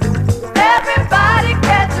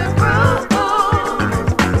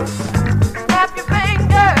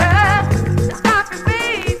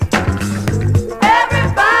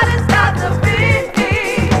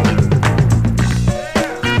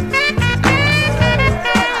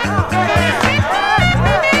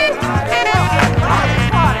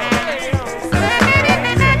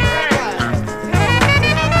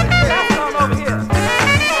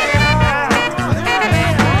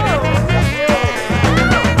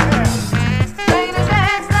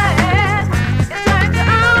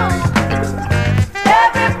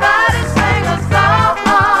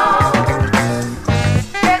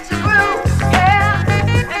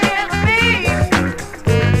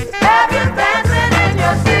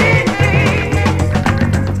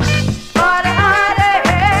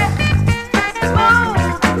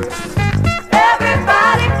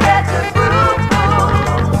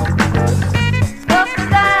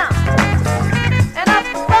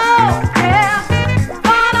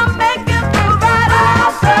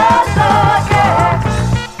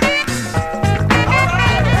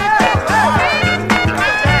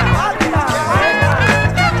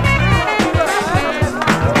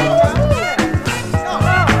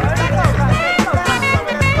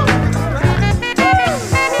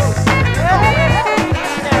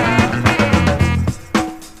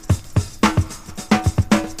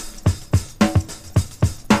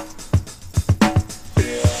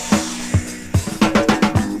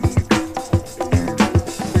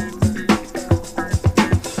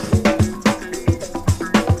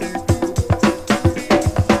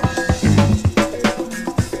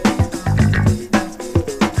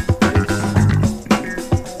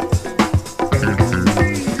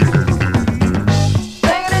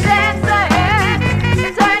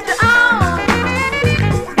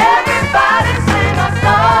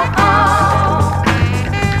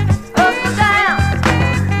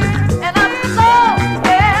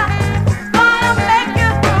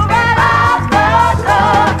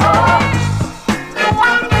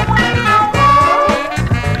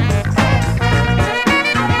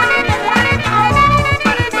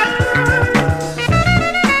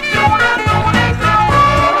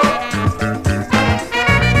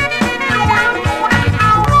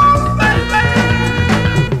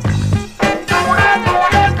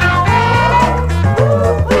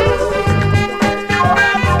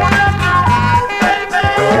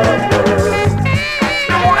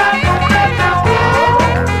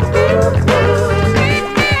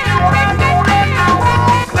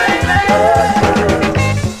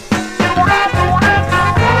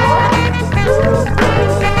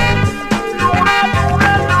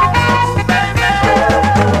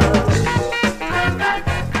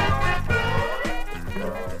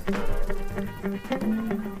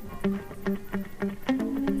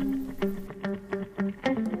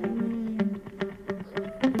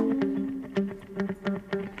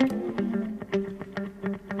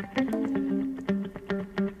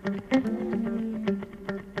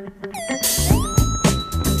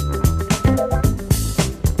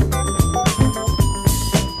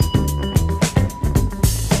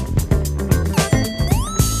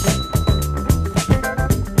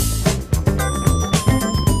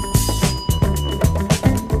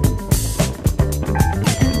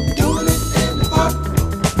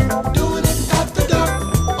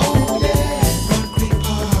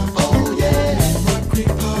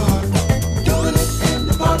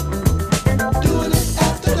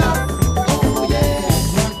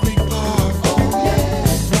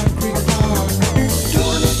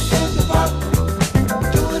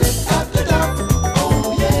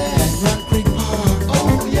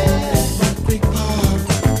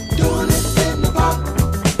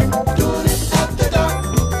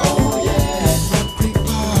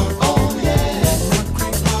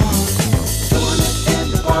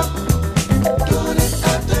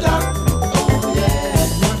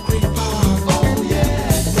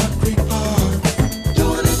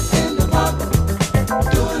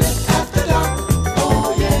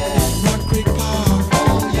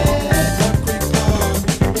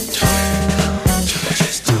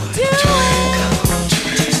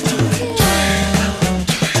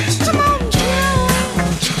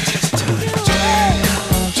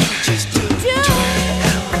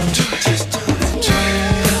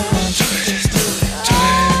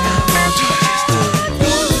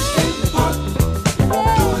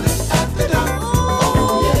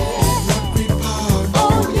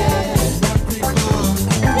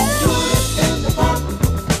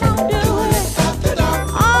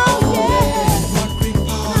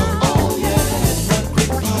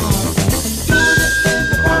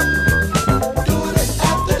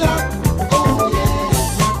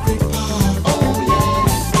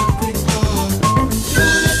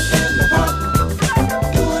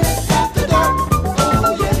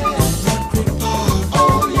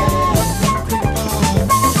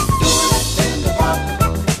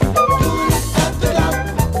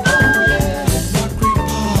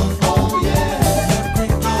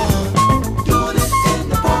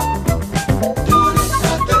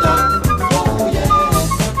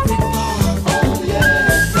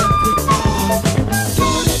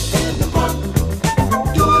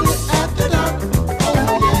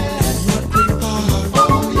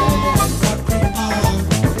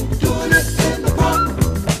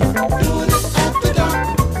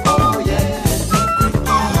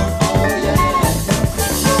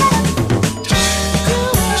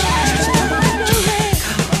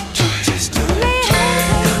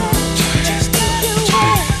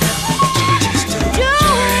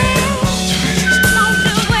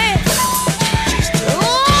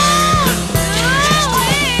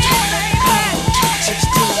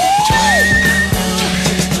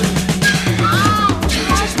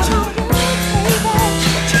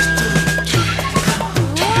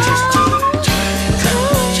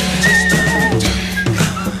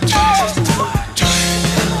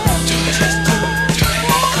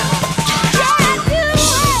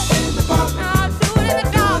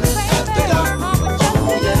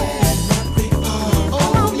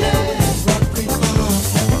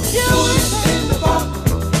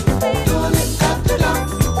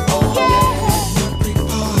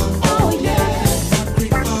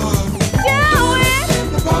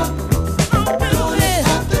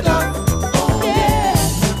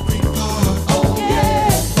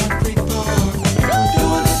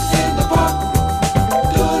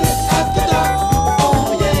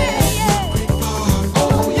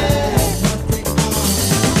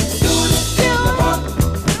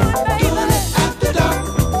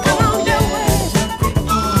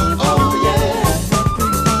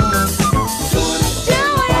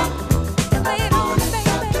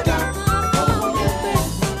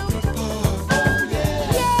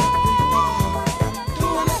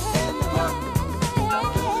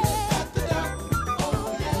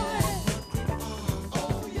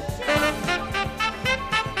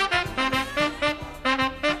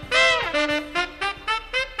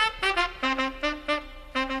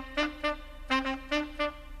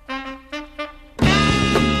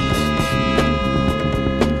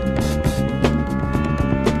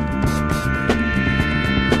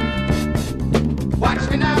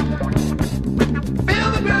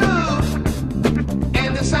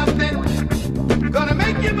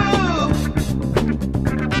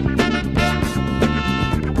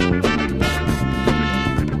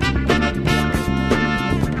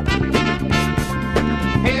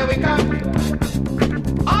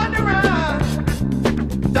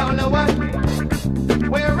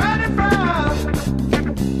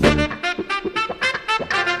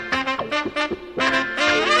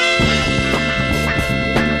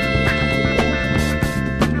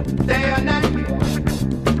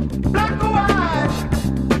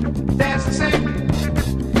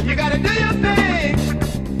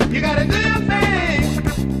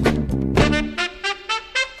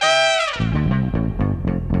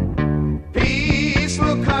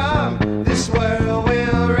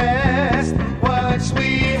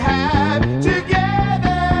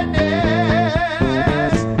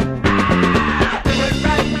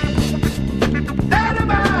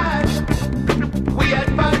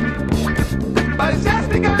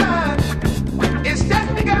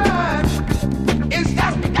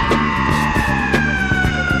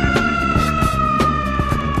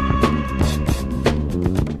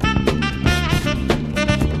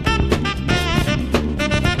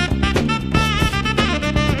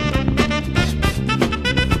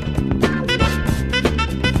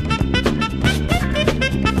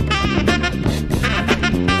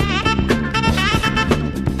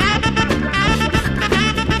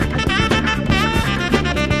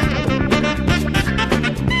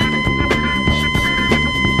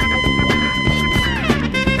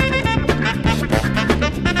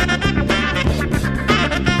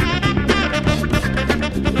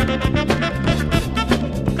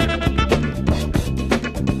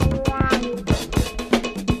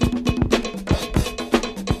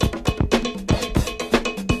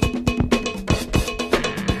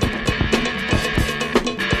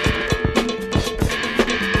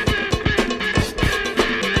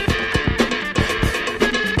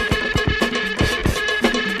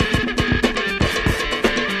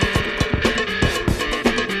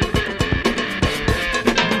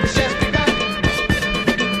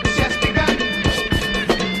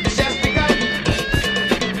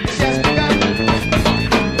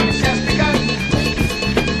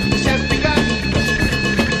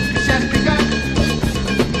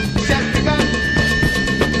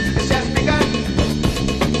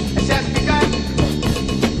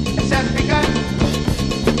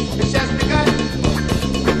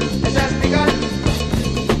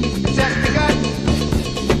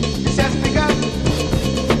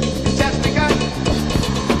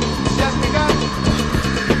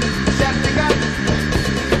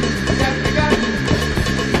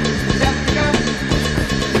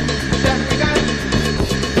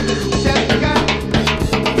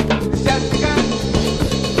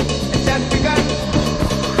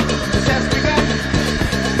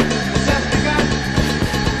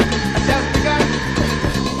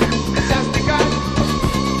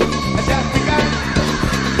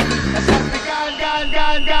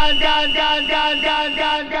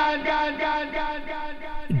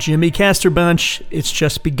 Jimmy Castor Bunch, It's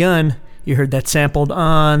Just Begun. You heard that sampled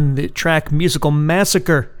on the track Musical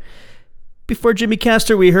Massacre. Before Jimmy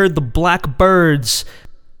Castor, we heard the Blackbyrds.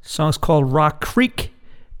 The song's called Rock Creek,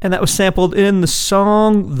 and that was sampled in the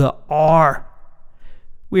song The R.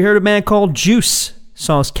 We heard a band called Juice. The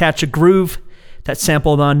song's Catch a Groove. That's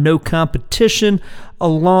sampled on No Competition,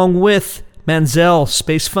 along with Manzel,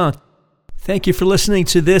 Space Funk. Thank you for listening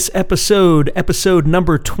to this episode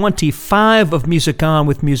number 25 of MusicOn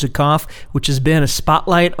with Musikoff, which has been a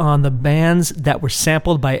spotlight on the bands that were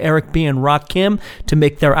sampled by Eric B. and Rakim to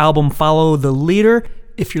make their album Follow the Leader.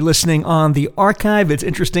 If you're listening on the archive, it's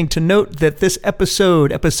interesting to note that this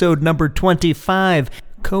episode number 25,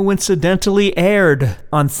 coincidentally aired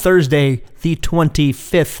on Thursday, the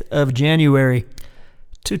 25th of January.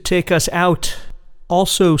 To take us out,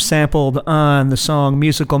 also sampled on the song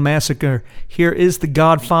Musical Massacre, here is the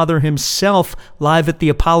Godfather himself live at the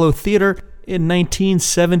Apollo Theater in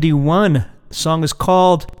 1971. The song is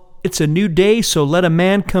called It's a New Day, So Let a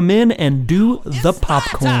Man Come In and Do the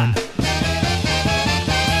Popcorn.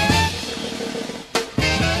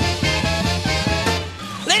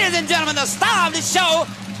 Ladies and gentlemen, the star of the show,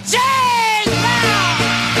 James Brown!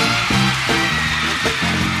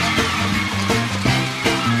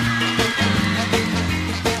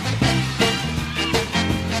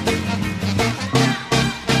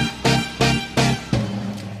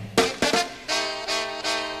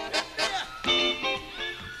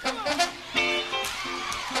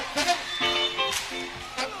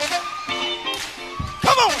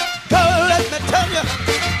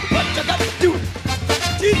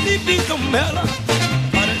 Mela,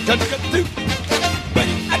 but it doesn't get through. When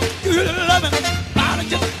I do love it, I'll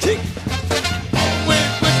just tick. With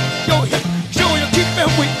your hip, show you keep it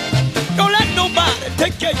weak. Don't let nobody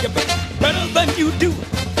take care of you better than you do.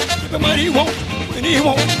 Give him what he wants, when he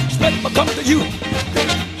won't, expect him to come to you.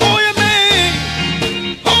 Oh, you man,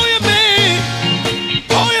 oh, you man,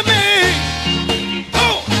 oh, you man,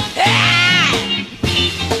 oh, yeah.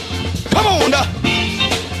 Come on now,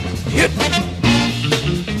 hit me.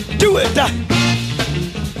 Do it.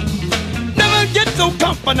 Never get so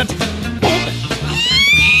confident.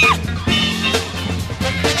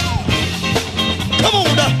 Come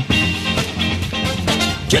on.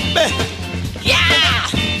 Get me. Yeah.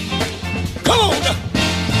 Come on.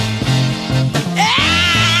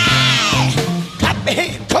 Yeah. Clap your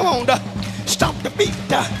hand. Come on. Stomp the beat.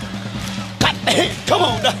 Clap your hand. Come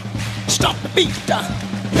on. Stomp the beat.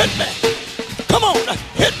 Hit me. Come on.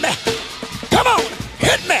 Hit me. Come on.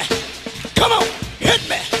 Hit me! Come on! Hit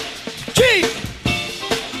me! Gee!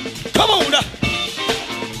 Come on!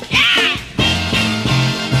 Yeah!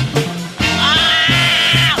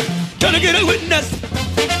 Ah! Gonna get a witness!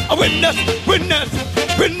 A witness! Witness!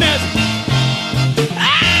 Witness!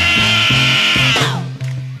 Ah!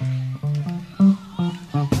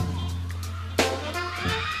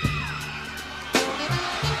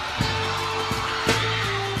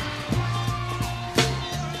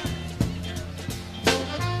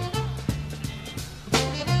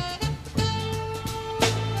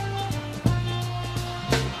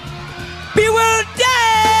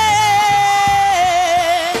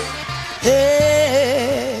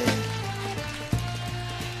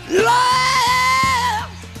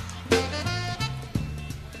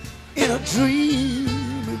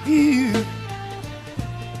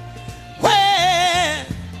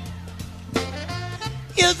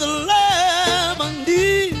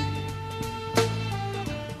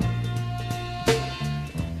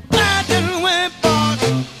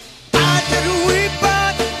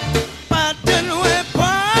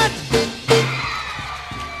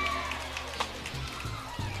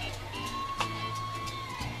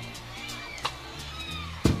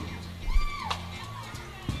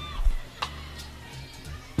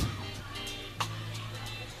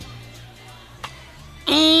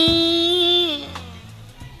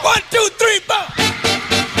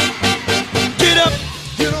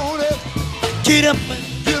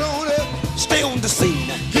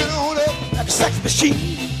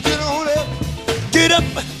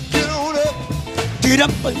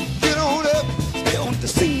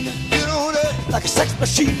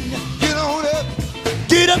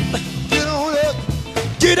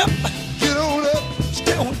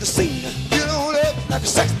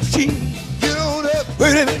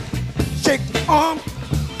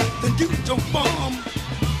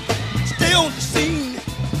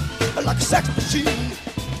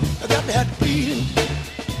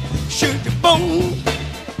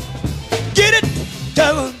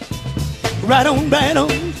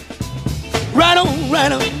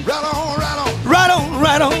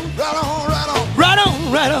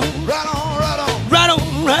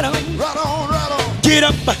 Get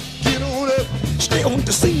up, get on up, stay on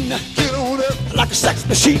the scene, get on up, like a sex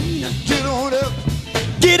machine. Get on up,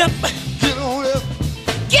 get up, get on up,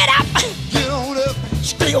 get up, get on up,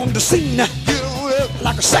 stay on the scene, get on up,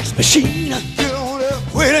 like a sex machine. Get on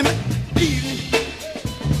up. Wait a minute, easy.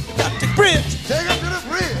 Got the bridge. Take up to the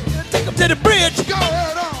bridge. Take up to the bridge. Go.